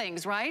little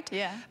things, right?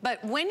 Yeah.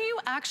 But when you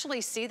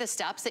actually see the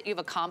steps that you've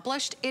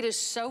accomplished, it is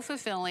so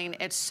fulfilling,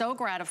 it's so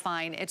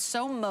gratifying, it's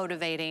so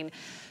motivating.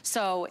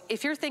 So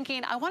if you're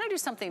thinking, I wanna do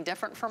something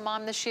different for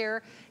mom this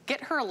year,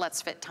 get her a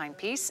Let's Fit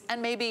timepiece, and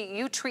maybe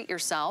you treat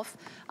yourself.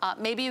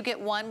 Maybe you get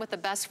one with a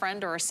best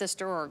friend or a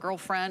sister or a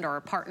girlfriend or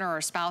a partner or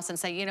a spouse and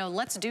say, you know,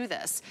 let's do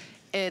this.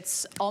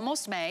 It's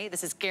almost May.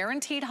 This is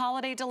guaranteed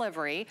holiday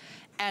delivery,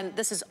 and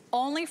this is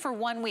only for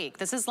 1 week.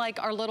 This is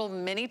like our little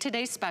mini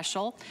Today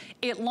special.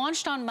 It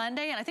launched on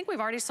Monday, and I think we've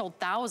already sold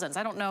thousands.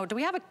 I don't know. Do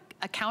we have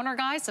a counter,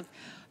 guys, of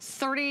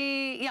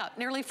 30, yeah,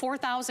 nearly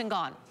 4,000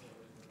 gone.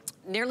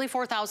 Nearly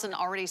 4,000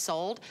 already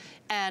sold,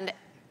 and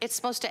it's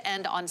supposed to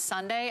end on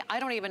Sunday. I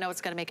don't even know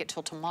it's gonna make it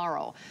till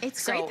tomorrow.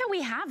 It's great that we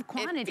have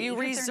quantity. If you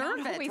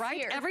reserve it, right?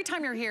 Here. Every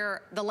time you're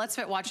here, the Let's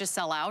Fit watches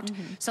sell out.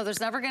 So there's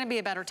never gonna be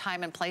a better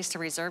time and place to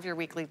reserve your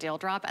weekly deal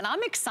drop. And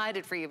I'm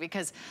excited for you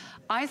because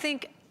I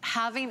think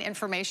having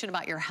information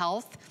about your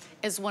health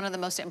is one of the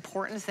most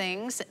important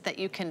things that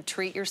you can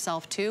treat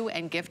yourself to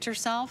and gift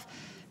yourself,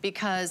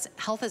 because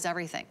health is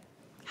everything.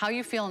 How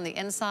you feel on the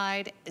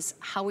inside is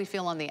how we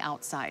feel on the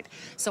outside.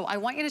 So I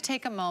want you to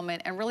take a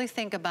moment and really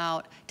think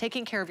about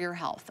taking care of your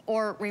health,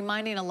 or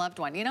reminding a loved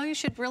one, you know, you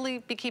should really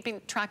be keeping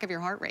track of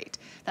your heart rate.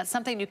 That's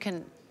something you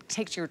can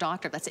take to your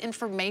doctor. That's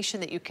information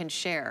that you can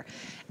share.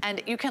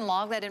 And you can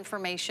log that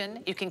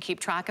information. You can keep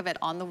track of it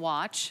on the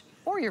watch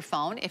or your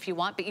phone if you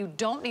want, but you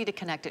don't need to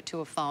connect it to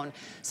a phone.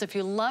 So if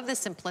you love the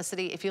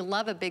simplicity, if you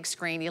love a big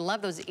screen, you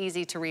love those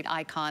easy to read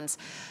icons,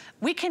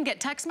 we can get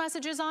text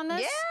messages on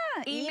this.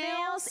 Yeah,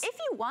 emails, if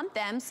you want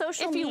them.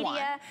 Social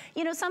media,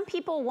 you know, some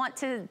people want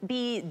to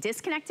be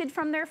disconnected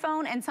from their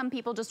phone, and some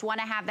people just want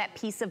to have that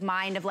peace of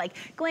mind of like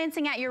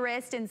glancing at your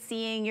wrist and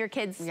seeing your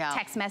kid's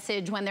text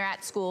message when they're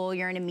at school,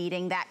 you're in a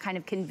meeting, that kind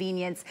of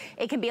convenience.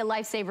 It can be a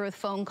lifesaver with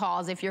phone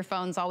calls. If your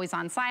phone's always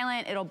on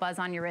silent, it'll buzz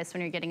on your wrist when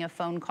you're getting a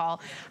phone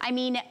call. I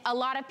mean, a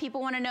lot of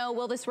people want to know,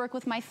 will this work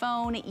with my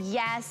phone?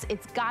 Yes,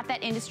 it's got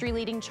that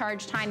industry-leading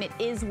charge time. It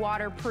is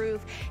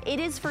waterproof. It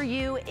is for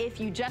you if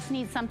you just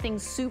need something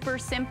super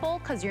simple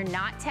because you're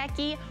not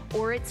techie,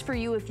 or it's for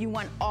you if you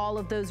want all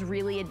of those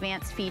really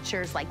advanced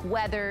features like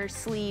weather,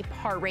 sleep,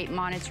 heart rate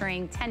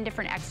monitoring, 10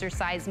 different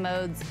exercise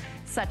modes.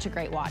 Such a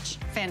great watch.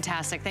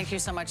 Fantastic. Thank you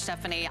so much,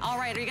 Stephanie. All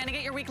right, are you going to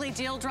get your weekly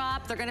deal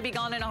drop? They're going to be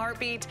gone in a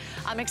heartbeat.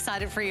 I'm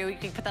excited for you. You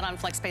can put that on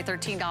FlexPay,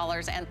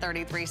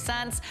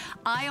 $13.33.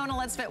 I own a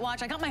Let's Fit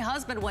watch. I got my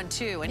husband one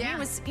too, and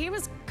he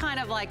was kind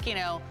of like, you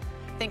know,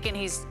 thinking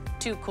he's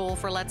too cool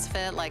for Let's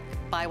Fit, like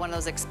buy one of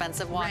those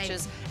expensive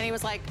watches. And he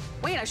was like,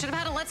 wait, I should have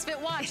had a Let's Fit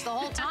watch the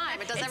whole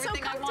time. It does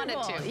everything I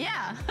wanted to.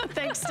 Yeah.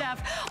 Thanks,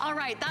 Steph. All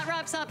right, that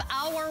wraps up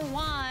hour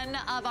one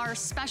of our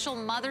special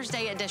Mother's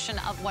Day edition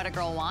of What a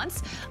Girl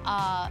Wants.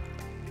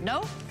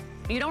 No,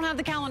 you don't have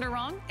the calendar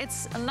wrong.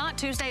 It's not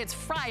Tuesday, it's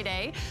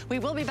Friday. We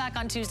will be back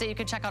on Tuesday. You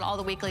can check out all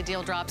the weekly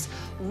deal drops.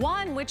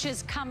 One which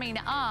is coming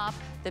up,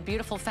 the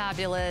beautiful,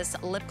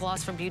 fabulous lip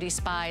gloss from Beauty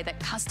Spy that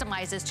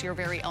customizes to your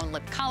very own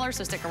lip color,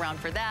 so stick around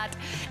for that.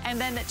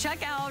 And then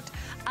check out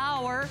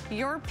our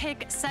Your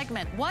Pick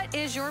segment. What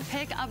is your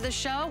pick of the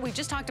show? We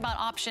just talked about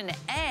option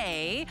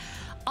A.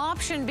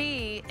 Option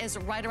B is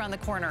right around the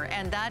corner,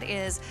 and that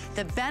is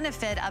the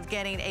benefit of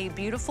getting a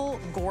beautiful,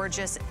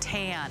 gorgeous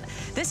tan.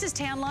 This is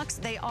Tan Luxe.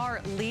 They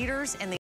are leaders in the